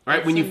doing, right?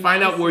 That's when you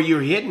find out where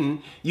you're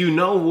hidden, you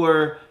know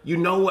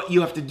what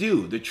you have to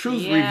do. The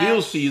truth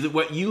reveals to you that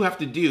what you have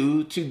to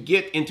do to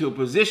get into a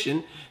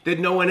position that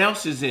no one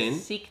else is in.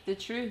 Seek the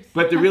truth.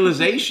 But the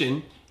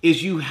realization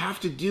is you have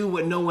to do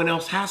what no one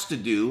else has to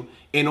do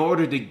in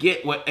order to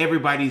get what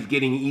everybody's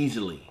getting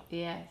easily.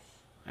 Yes.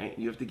 Right?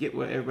 You have to get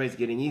what everybody's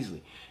getting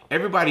easily.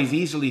 Everybody's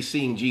easily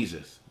seeing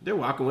Jesus. They're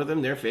walking with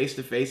him. They're face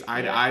to face,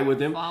 eye to eye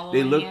with him.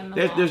 They look.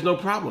 There's no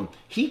problem.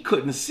 He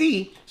couldn't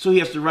see, so he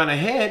has to run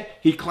ahead.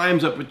 He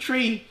climbs up a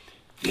tree.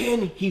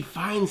 Then he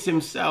finds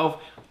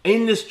himself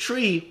in this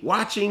tree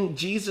watching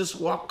Jesus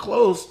walk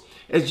close.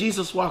 As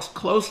Jesus walks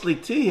closely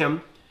to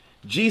him,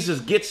 Jesus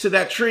gets to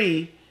that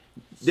tree.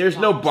 There's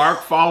no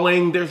bark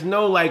falling. There's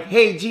no like,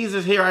 hey,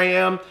 Jesus, here I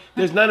am.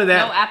 There's none of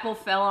that. No apple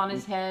fell on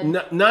his head.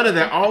 None of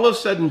that. All of a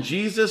sudden,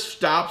 Jesus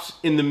stops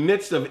in the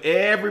midst of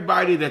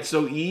everybody that's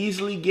so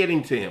easily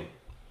getting to him.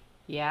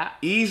 Yeah.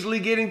 Easily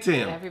getting to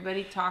him.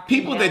 Everybody talking.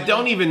 People that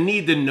don't even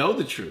need to know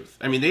the truth.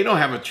 I mean, they don't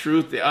have a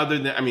truth other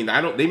than,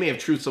 they may have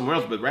truth somewhere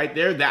else, but right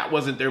there, that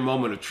wasn't their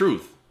moment of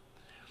truth.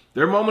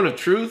 Their moment of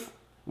truth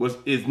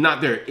is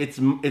not there. It's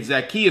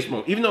Zacchaeus'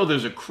 moment. Even though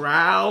there's a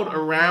crowd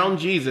around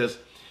Jesus,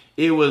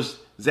 it was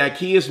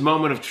Zacchaeus'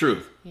 moment of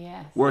truth.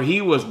 Yes. Where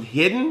he was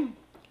hidden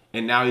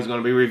and now he's going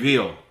to be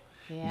revealed.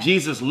 Yes.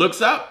 Jesus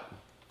looks up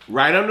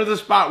right under the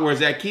spot where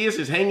Zacchaeus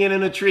is hanging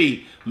in a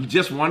tree,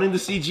 just wanting to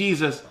see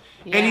Jesus.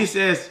 Yeah. And he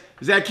says,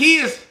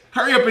 Zacchaeus,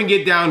 hurry up and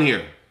get down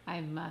here.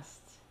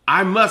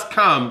 I must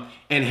come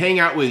and hang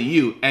out with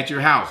you at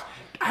your house.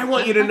 I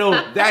want you to know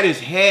that is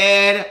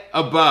head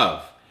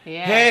above.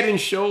 Yeah. Head and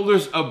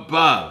shoulders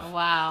above.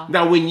 Wow.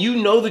 Now, when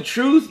you know the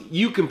truth,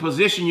 you can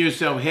position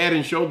yourself head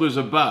and shoulders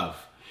above.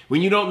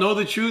 When you don't know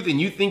the truth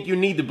and you think you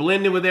need to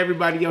blend in with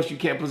everybody else, you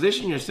can't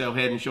position yourself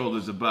head and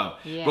shoulders above.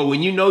 Yeah. But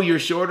when you know you're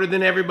shorter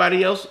than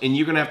everybody else and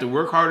you're going to have to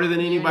work harder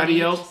than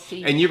anybody else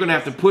and you're going to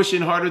have to push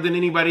in harder than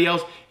anybody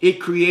else, it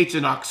creates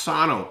an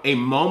oxano, a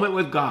moment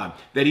with God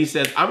that he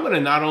says, I'm going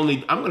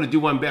to do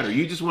one better.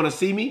 You just want to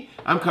see me?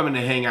 I'm coming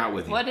to hang out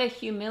with you. What a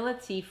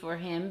humility for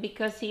him,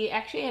 because he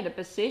actually had a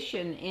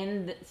position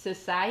in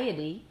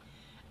society.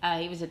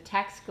 He was a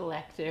tax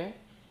collector.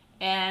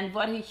 And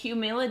what a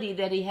humility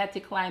that he had to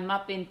climb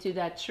up into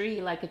that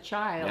tree like a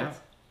child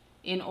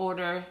in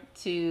order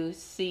to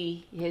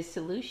see his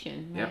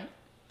solution, right?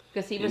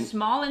 Because he was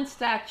small in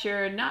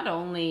stature, not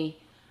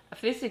only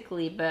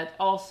physically, but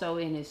also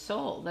in his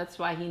soul. That's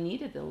why he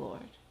needed the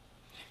Lord.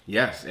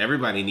 Yes,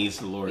 everybody needs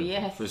the Lord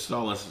for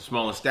small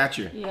in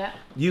stature. Yeah.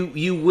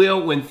 You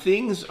will, when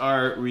things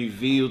are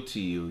revealed to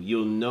you,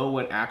 you'll know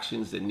what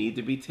actions that need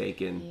to be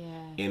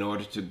taken in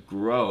order to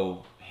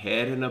grow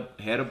head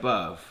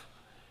above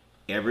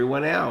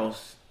everyone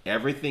else,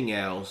 everything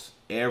else,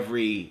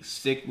 every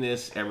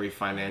sickness, every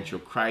financial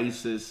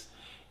crisis,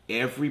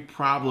 every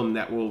problem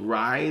that will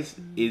rise,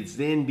 it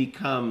then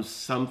becomes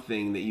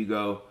something that you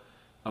go,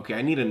 okay,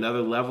 I need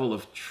another level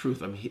of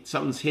truth.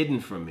 Something's hidden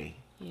from me.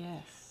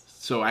 Yes.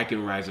 So I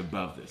can rise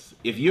above this.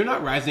 If you're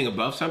not rising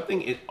above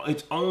something,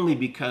 it's only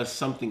because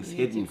something's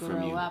hidden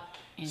from you.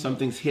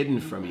 Something's hidden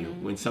from you.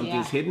 When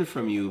something's hidden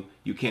from you,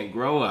 you can't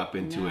grow up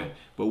into it.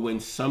 But when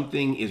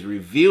something is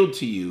revealed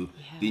to you,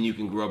 then you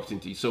can grow up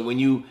into it. So when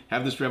you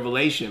have this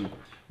revelation,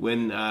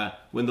 when the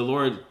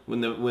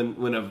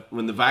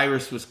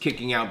virus was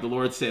kicking out, the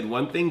Lord said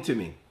one thing to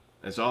me.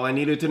 That's all I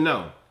needed to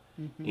know.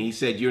 And he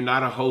said, you're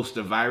not a host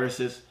of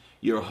viruses.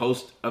 You're a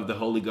host of the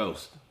Holy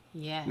Ghost.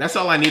 Yeah. That's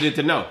all I needed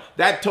to know.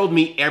 That told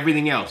me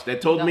everything else.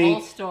 That told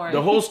me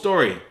the whole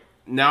story.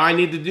 Now I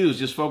need to do is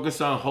just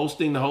focus on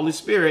hosting the Holy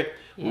Spirit,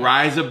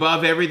 rise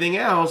above everything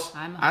else.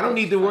 I don't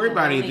need to worry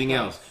about anything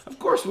else. Of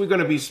course, we're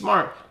going to be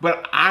smart,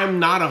 but I'm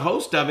not a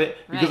host of it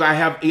because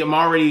I'm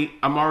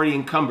already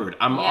encumbered.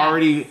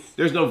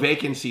 There's no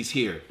vacancies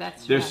here.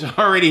 There's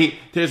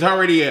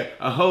already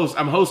a host.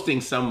 I'm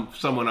hosting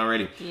someone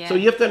already. Yeah. So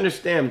you have to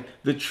understand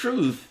the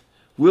truth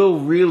will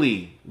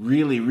really,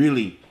 really,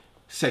 really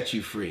set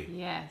you free.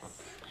 Yes.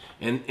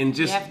 And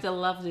just you have to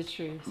love the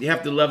truth. You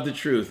have to love the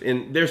truth.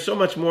 And there's so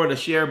much more to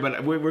share,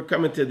 but we're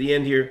coming to the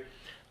end here.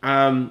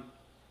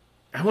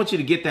 I want you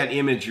to get that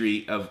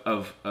imagery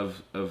of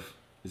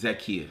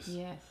Zacchaeus.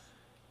 Yes.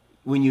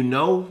 When you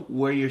know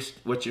what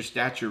your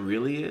stature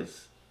really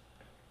is,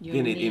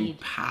 then it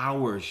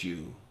empowers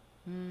you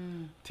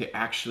to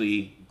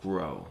actually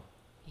grow.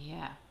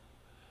 Yeah.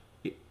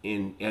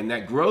 And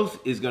that growth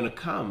is going to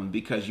come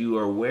because you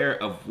are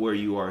aware of where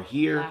you are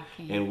here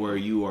and where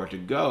you are to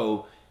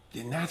go.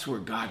 Then that's where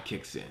God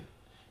kicks in.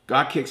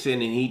 God kicks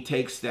in and he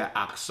takes that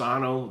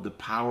oxano, the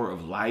power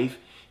of life,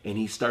 and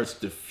he starts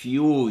to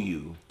fuel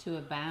you to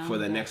abound for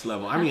the next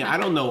level. I mean, I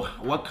don't know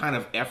what kind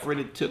of effort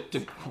it took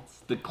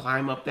to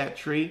climb up that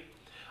tree.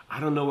 I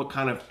don't know what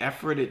kind of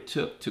effort it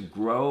took to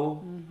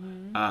grow,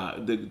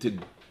 to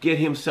get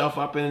himself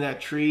up in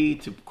that tree,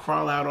 to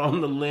crawl out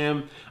on the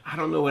limb. I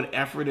don't know what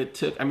effort it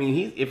took. I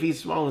mean, if he's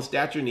small in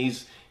stature and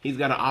he's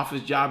got an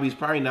office job, he's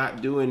probably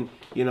not doing,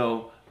 he's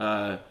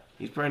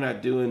probably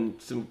not doing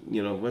some,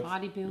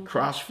 bodybuilding,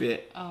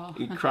 CrossFit.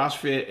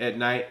 CrossFit at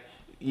night.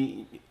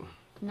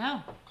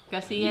 No,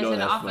 because he has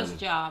an office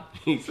job.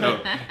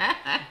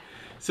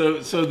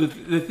 So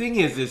the thing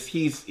is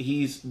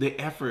he's the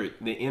effort,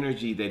 the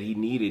energy that he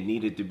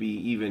needed to be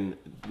even,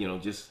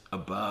 just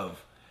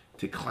above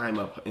to climb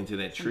up into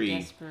that tree.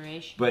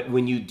 Desperation. But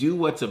when you do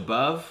what's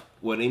above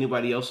what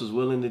anybody else is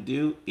willing to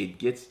do, it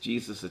gets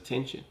Jesus'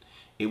 attention.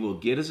 It will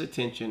get his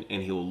attention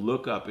and he'll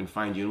look up and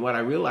find you. And what I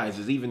realize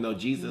is even though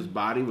Jesus'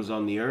 body was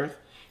on the earth,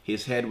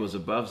 his head was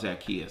above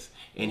Zacchaeus.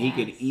 And he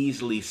could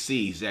easily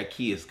see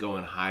Zacchaeus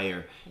going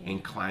higher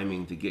and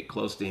climbing to get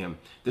close to him.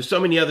 There's so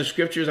many other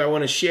scriptures I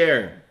want to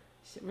share.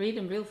 Read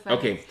them real fast.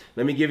 Okay,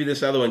 let me give you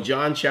this other one.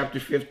 John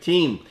chapter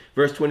 15,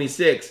 verse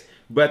 26.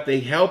 But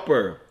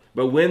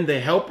when the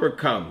helper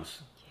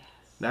comes,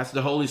 that's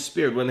the Holy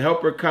Spirit. When the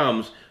helper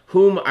comes,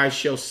 whom I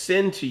shall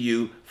send to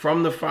you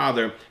from the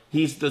Father,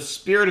 he's the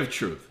Spirit of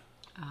truth.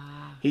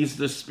 He's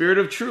the Spirit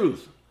of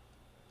truth.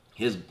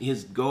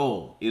 His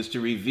goal is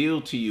to reveal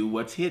to you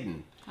what's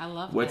hidden. I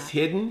love what's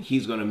hidden.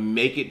 He's going to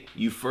make it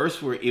you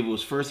first where it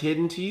was first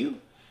hidden to you.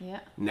 Yeah.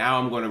 Now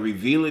I'm going to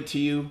reveal it to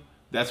you.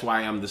 That's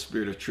why I'm the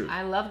Spirit of truth.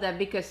 I love that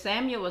because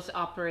Samuel was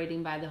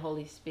operating by the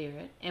Holy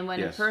Spirit. And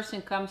when a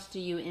person comes to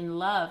you in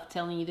love,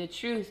 telling you the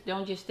truth,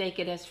 don't just take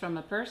it as from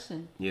a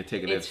person. Yeah,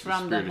 take it as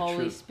from the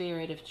Holy truth.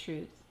 Spirit of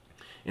truth.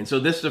 And so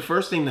this is the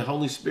first thing the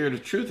Holy Spirit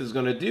of truth is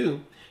going to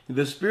do.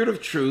 The Spirit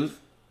of truth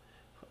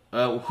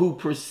who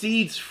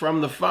proceeds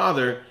from the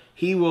Father,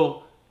 he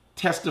will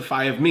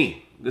testify of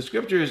me. The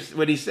scripture is,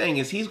 what he's saying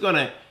is he's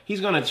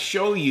gonna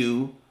show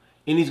you,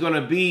 and he's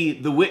gonna be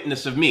the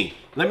witness of me.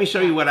 Let me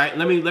show you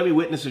let me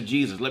witness of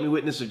Jesus. Let me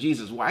witness of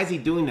Jesus. Why is he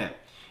doing that?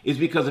 It's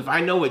because if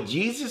I know what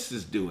Jesus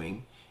is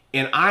doing,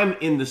 and I'm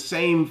in the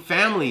same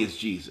family as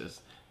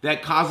Jesus,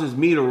 that causes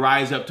me to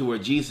rise up to where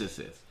Jesus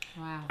is.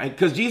 Wow.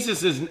 Because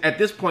Jesus is, at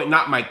this point,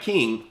 not my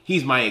king.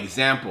 He's my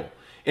example.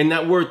 And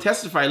that word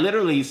testify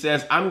literally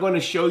says, I'm going to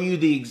show you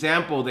the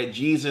example that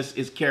Jesus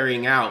is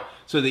carrying out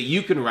so that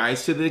you can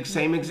rise to the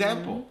same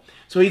example.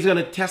 So he's going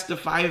to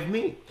testify of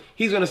me.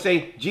 He's going to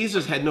say,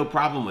 Jesus had no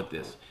problem with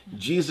this.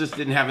 Jesus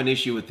didn't have an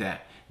issue with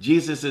that.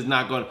 Jesus is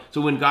not going.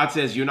 So when God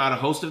says you're not a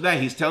host of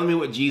that, he's telling me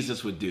what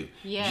Jesus would do.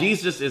 Yes.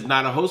 Jesus is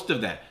not a host of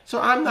that. So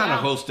I'm not a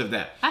host of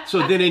that.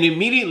 So then it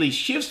immediately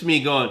shifts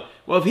me going,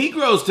 well, if he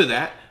grows to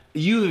that,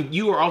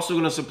 you are also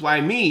going to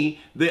supply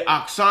me the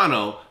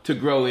oxano to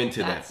grow into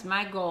that. That's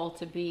my goal,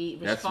 to be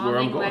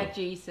responding like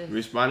Jesus.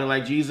 Responding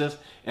like Jesus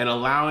and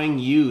allowing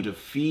you to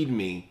feed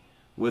me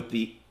with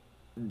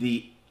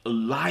the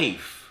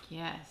life.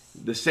 Yes.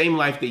 The same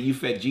life that you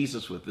fed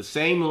Jesus with. The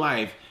same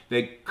life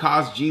that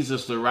caused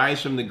Jesus to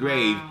rise from the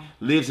grave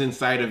lives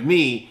inside of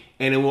me,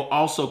 and it will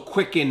also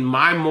quicken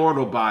my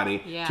mortal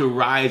body to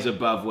rise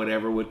above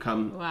whatever would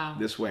come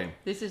this way.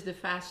 This is the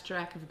fast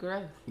track of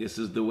growth. This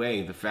is the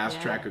way, the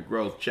fast track of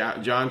growth.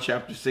 John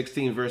chapter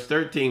 16, verse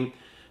 13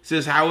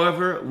 says,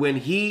 however, when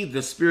he,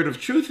 the Spirit of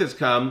truth, has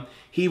come,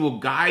 he will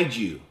guide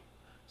you.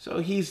 So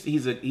he's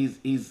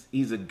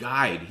a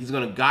guide. He's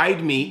going to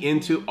guide me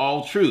into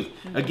all truth.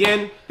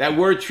 Again, that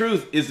word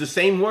truth is the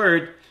same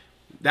word.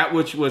 That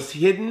which was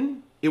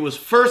hidden, it was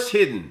first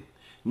hidden,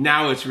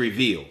 now it's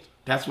revealed.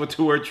 That's what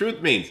the word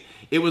truth means.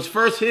 It was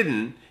first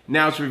hidden,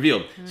 now it's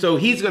revealed. So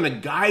he's going to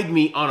guide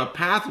me on a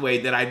pathway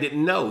that I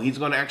didn't know. He's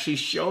going to actually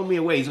show me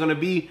a way. He's going to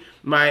be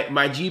my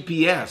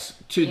GPS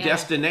to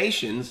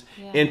destinations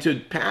and to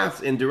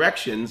paths and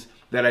directions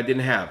that I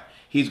didn't have.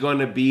 He's going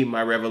to be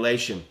my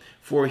revelation.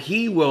 For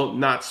he will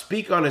not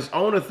speak on his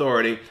own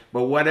authority,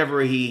 but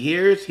whatever he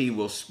hears, he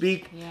will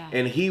speak,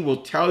 and he will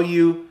tell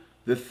you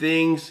the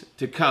things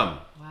to come.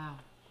 Wow.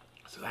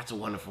 So that's a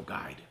wonderful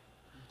guide.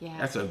 Yes.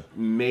 That's an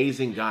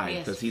amazing guide,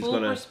 because he's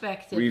going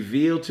to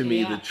reveal to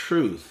me the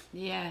truth.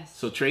 Yes.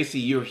 So Tracy,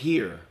 you're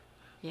here.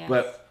 Yes.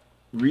 But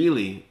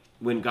really,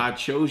 when God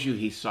chose you,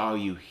 he saw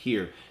you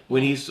here.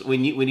 When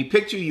he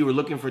picked you, you were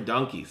looking for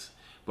donkeys.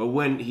 But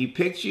when he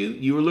picked you,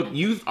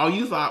 all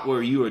you thought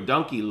were you were a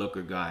donkey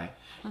looker guy.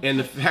 And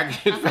the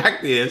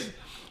fact is,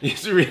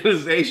 his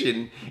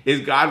realization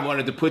is God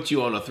wanted to put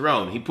you on a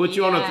throne. He put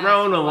you on a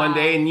throne on one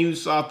day, and you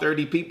saw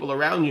 30 people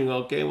around you.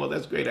 Okay, well,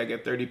 that's great. I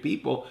get 30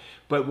 people.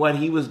 But what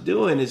he was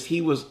doing is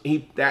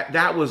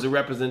that was a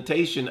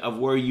representation of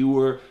where you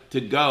were to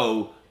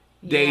go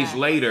days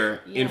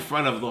later in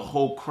front of the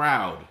whole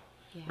crowd,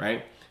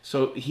 right?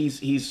 So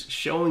he's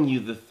showing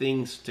you the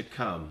things to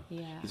come.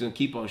 Yeah. He's going to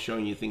keep on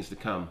showing you things to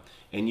come.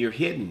 And you're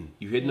hidden.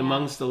 You're hidden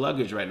amongst the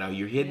luggage right now.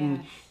 You're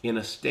hidden in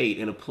a state,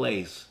 in a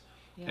place.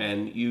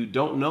 And you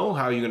don't know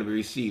how you're going to be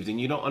received, and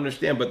you don't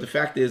understand. But the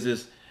fact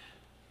is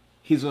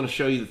he's going to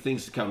show you the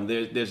things to come.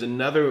 There's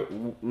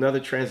another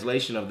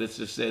translation of this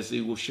that says he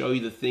will show you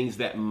the things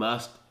that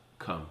must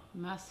come.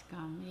 Must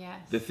come, yes.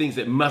 The things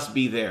that must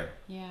be there.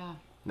 Yeah.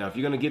 Now, if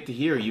you're going to get to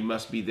here, you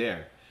must be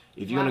there.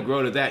 If you're going to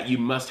grow to that, you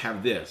must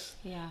have this.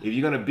 Yeah. If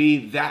you're going to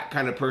be that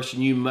kind of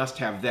person, you must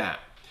have that.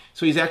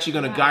 So he's actually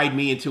going to guide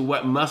me into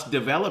what must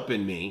develop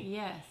in me.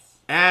 Yes.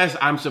 As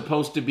I'm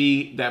supposed to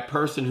be that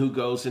person who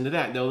goes into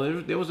that.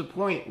 Now, there was a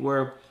point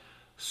where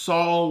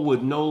Saul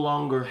would no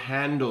longer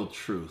handle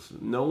truth.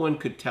 No one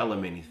could tell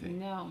him anything.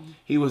 No.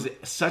 He was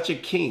such a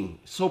king,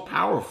 so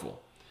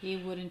powerful. He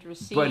wouldn't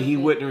receive But he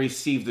wouldn't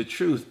receive the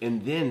truth.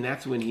 And then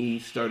that's when he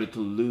started to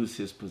lose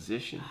his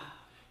position.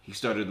 He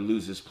started to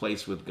lose his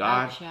place with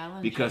God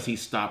because he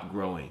stopped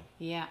growing.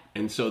 Yeah.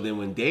 And so then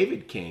when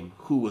David came,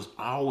 who was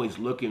always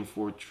looking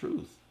for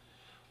truth,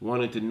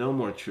 wanted to know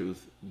more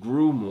truth,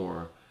 grew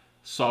more,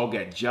 Saul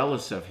got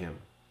jealous of him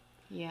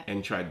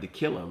and tried to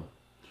kill him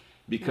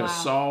because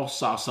Saul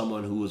saw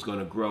someone who was going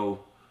to grow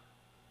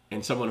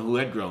and someone who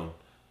had grown.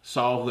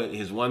 Saul had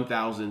his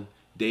 1,000,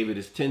 David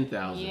is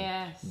 10,000.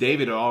 Yes.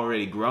 David had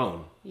already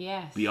grown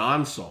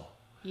beyond Saul.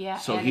 Yeah.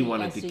 So he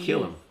wanted to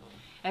kill him.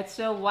 That's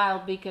so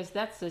wild, because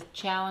that's a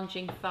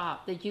challenging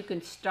thought, that you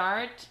can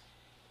start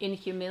in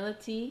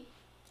humility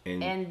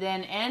and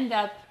then end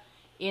up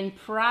in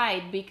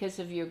pride because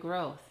of your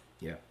growth.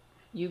 Yeah.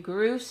 You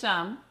grew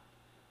some,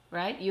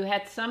 right? You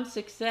had some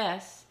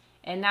success,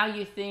 and now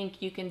you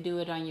think you can do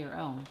it on your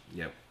own.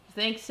 Yep.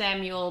 Thanks,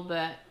 Samuel,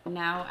 but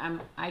now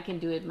I can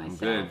do it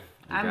myself.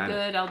 I'm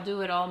good. I'll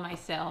do it all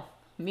myself.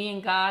 Me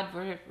and God,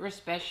 we're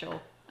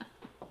special.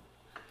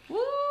 Woo!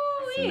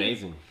 It's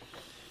amazing.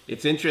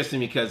 It's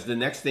interesting because the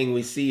next thing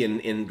we see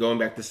in going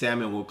back to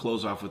Samuel, we'll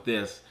close off with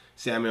this.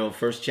 1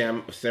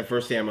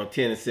 Samuel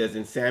 10, it says,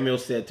 and Samuel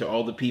said to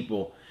all the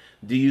people,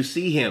 do you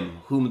see him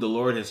whom the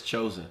Lord has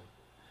chosen?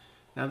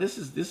 Now this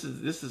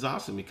is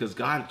awesome because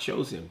God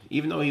chose him.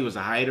 Even though he was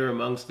a hider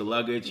amongst the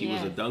luggage, he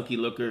was a donkey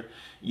looker,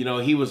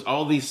 he was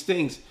all these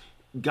things.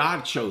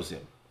 God chose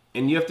him.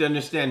 And you have to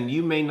understand,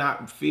 you may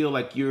not feel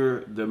like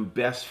you're the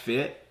best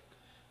fit,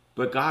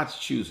 but God's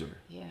chooser.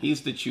 Yeah.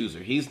 He's the chooser.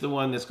 He's the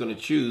one that's going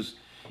to choose.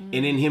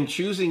 And in him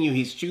choosing you,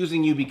 he's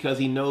choosing you because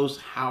he knows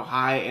how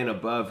high and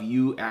above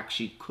you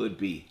actually could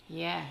be.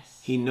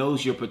 Yes. He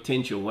knows your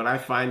potential. What I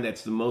find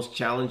that's the most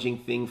challenging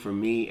thing for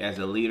me as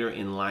a leader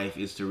in life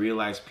is to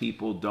realize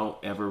people don't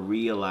ever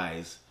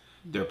realize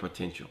their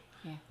potential.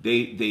 Yeah.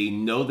 They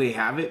know they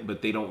have it,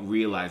 but they don't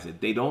realize it.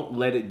 They don't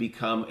let it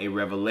become a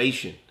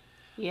revelation.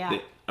 Yeah.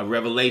 A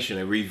revelation,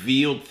 a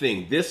revealed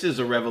thing. This is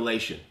a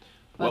revelation.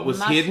 What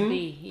was hidden?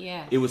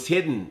 Yes. It was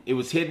hidden. It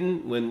was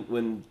hidden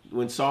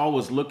when Saul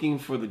was looking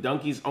for the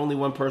donkeys. Only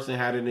one person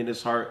had it in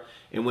his heart,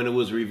 and when it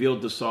was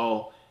revealed to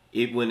Saul,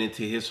 it went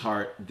into his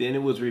heart. Then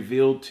it was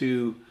revealed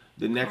to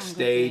the next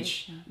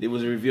stage. It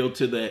was revealed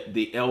to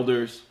the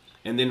elders,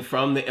 and then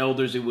from the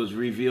elders, it was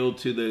revealed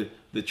to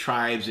the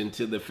tribes and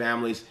to the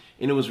families,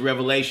 and it was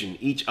revelation.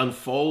 Each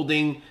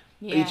unfolding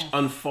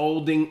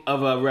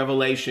of a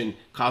revelation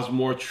caused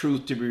more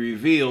truth to be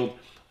revealed,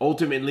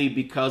 ultimately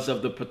because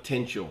of the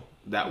potential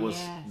that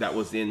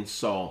was in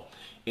Saul.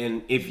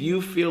 And if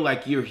you feel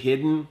like you're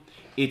hidden,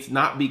 it's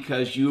not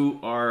because you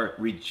are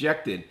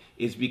rejected.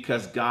 It's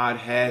because God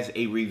has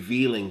a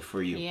revealing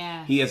for you.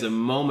 Yes. He has a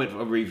moment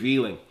of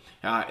revealing.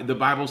 The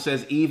Bible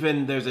says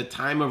even there's a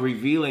time of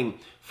revealing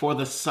for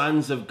the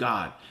sons of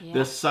God,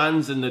 the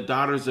sons and the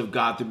daughters of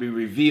God to be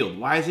revealed.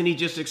 Why doesn't he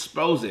just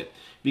expose it?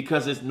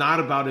 Because it's not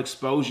about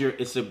exposure,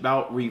 it's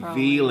about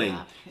revealing.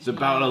 It's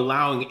about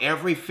allowing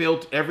every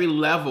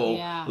level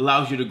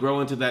allows you to grow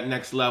into that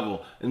next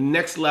level. The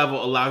next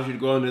level allows you to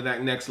grow into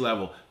that next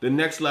level. The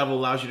next level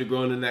allows you to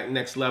grow into that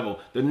next level.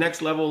 The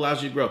next level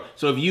allows you to grow.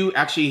 So if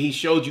he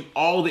showed you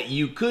all that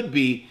you could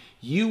be,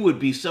 you would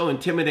be so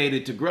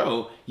intimidated to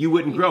grow, you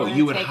wouldn't grow.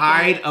 You would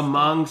hide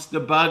amongst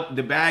the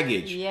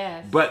baggage.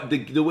 Yes. But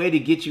the way to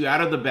get you out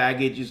of the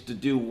baggage is to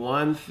do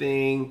one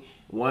thing,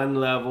 one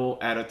level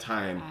at a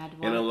time,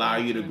 and allow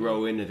you to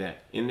grow into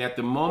that. And at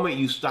the moment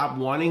you stop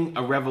wanting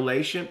a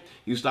revelation,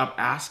 you stop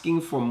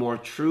asking for more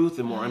truth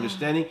and more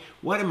understanding.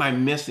 What am I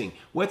missing?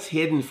 What's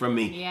hidden from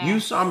me? Yes.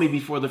 You saw me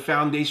before the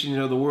foundation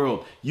of the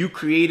world. You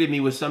created me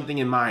with something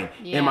in mind.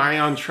 Yes. Am I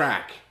on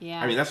track?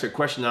 Yes. I mean, that's a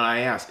question that I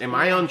ask. Am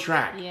I on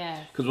track?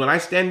 Yes. Because when I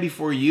stand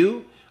before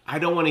you, I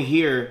don't want to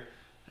hear,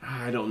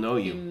 I don't know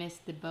you. You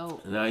missed the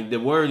boat. The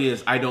word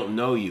is, I don't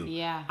know you.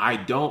 Yeah. I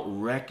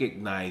don't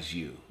recognize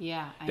you.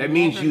 Yeah. That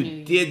means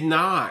you did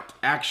not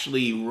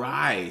actually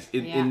rise.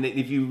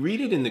 If you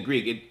read it in the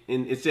Greek,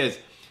 it says,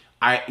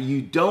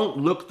 you don't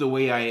look the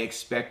way I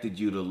expected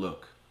you to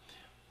look.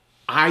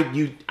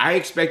 I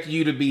expected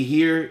you to be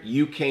here.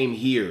 You came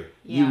here.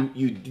 Yeah.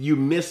 You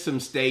missed some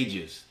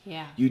stages.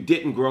 Yeah. You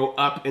didn't grow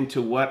up into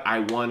what I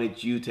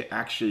wanted you to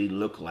actually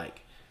look like.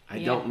 I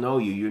don't know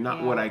you. You're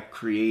not what I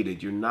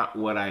created. You're not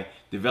what I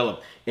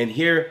developed. And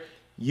here,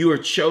 you are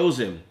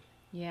chosen.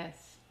 Yes.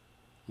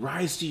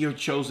 Rise to your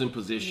chosen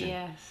position.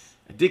 Yes.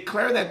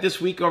 Declare that this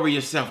week over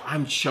yourself.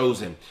 I'm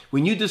chosen.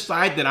 When you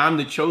decide that I'm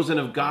the chosen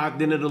of God,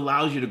 then it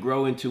allows you to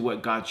grow into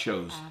what God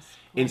chose.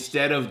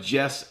 Instead of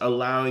just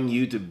allowing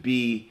you to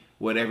be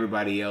what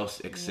everybody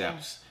else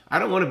accepts. Yes. I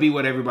don't want to be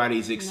what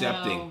everybody's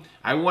accepting.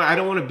 No. I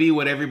don't want to be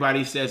what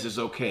everybody says is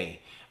okay.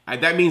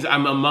 That means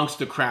I'm amongst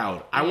the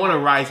crowd. I want to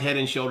rise head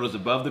and shoulders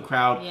above the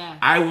crowd. Yes.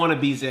 I want to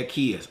be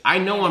Zacchaeus. I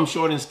know I'm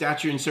short in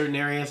stature in certain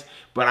areas,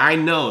 but I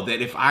know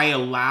that if I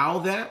allow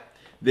that,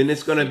 then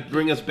it's going to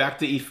bring us back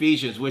to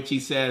Ephesians, which he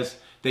says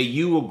that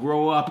you will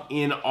grow up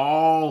in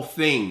all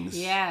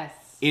things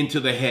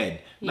into the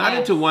head. Not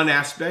into one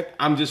aspect.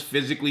 I'm just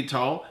physically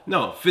tall.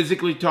 No,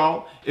 physically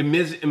tall,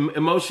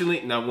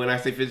 emotionally. Now, when I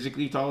say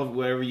physically tall,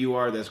 wherever you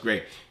are, that's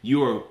great.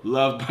 You are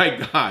loved by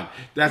God.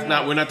 That's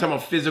not, we're not talking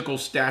about physical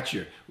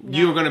stature. No.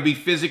 You're going to be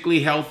physically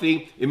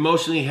healthy,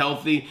 emotionally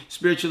healthy,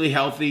 spiritually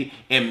healthy,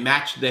 and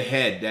match the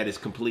head that is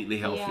completely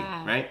healthy,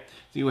 right?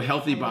 So you're a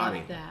healthy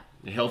body.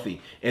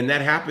 Healthy. And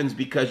that happens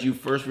because you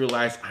first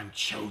realize I'm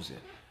chosen.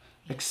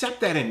 Accept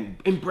that and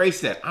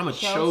embrace that. I'm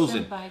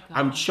chosen.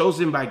 I'm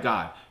chosen by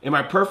God. Am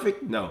I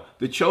perfect? No.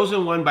 The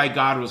chosen one by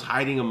God was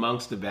hiding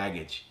amongst the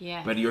baggage.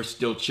 Yes. But you're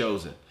still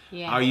chosen.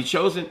 Yes. Are you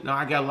chosen? No,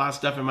 I got a lot of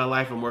stuff in my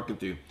life I'm working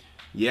through.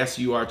 Yes,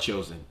 you are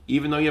chosen.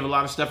 Even though you have a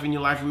lot of stuff in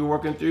your life you're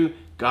working through,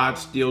 God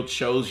still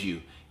chose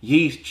you.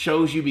 He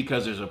chose you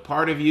because there's a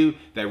part of you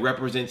that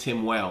represents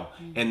him well.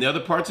 And the other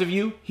parts of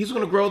you, he's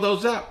going to grow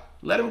those up.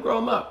 Let him grow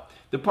them up.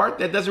 The part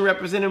that doesn't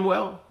represent him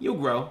well, you'll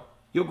grow.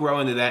 You'll grow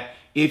into that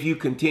if you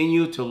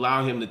continue to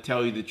allow him to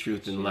tell you the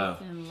truth in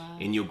love.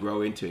 And you'll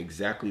grow into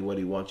exactly what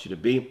he wants you to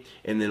be.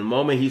 And then the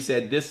moment he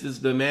said, this is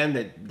the man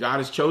that God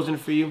has chosen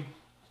for you,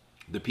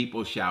 the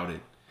people shouted.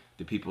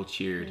 The people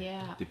cheered.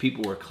 Yeah. The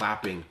people were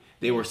clapping.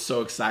 They were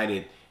so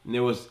excited. And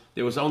there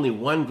was only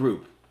one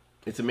group.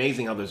 It's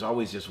amazing how there's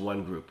always just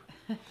one group.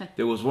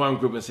 There was one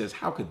group that says,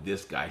 how could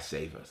this guy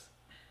save us?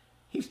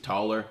 He's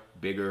taller,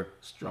 bigger,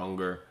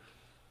 stronger.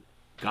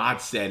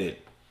 God said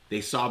it. They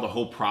saw the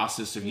whole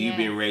process of you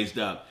being raised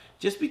up.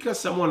 Just because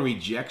someone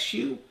rejects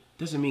you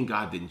doesn't mean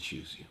God didn't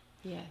choose you.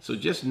 Yes. So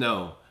just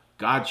know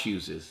God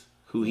chooses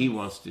who he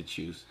wants to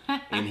choose,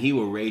 and he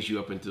will raise you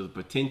up into the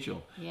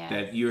potential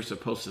that you're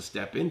supposed to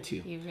step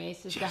into. He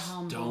raises just the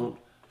humble. Don't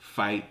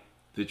fight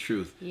the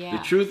truth. Yeah.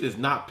 The truth is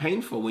not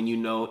painful when you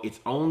know it's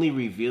only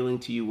revealing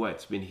to you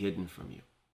what's been hidden from you.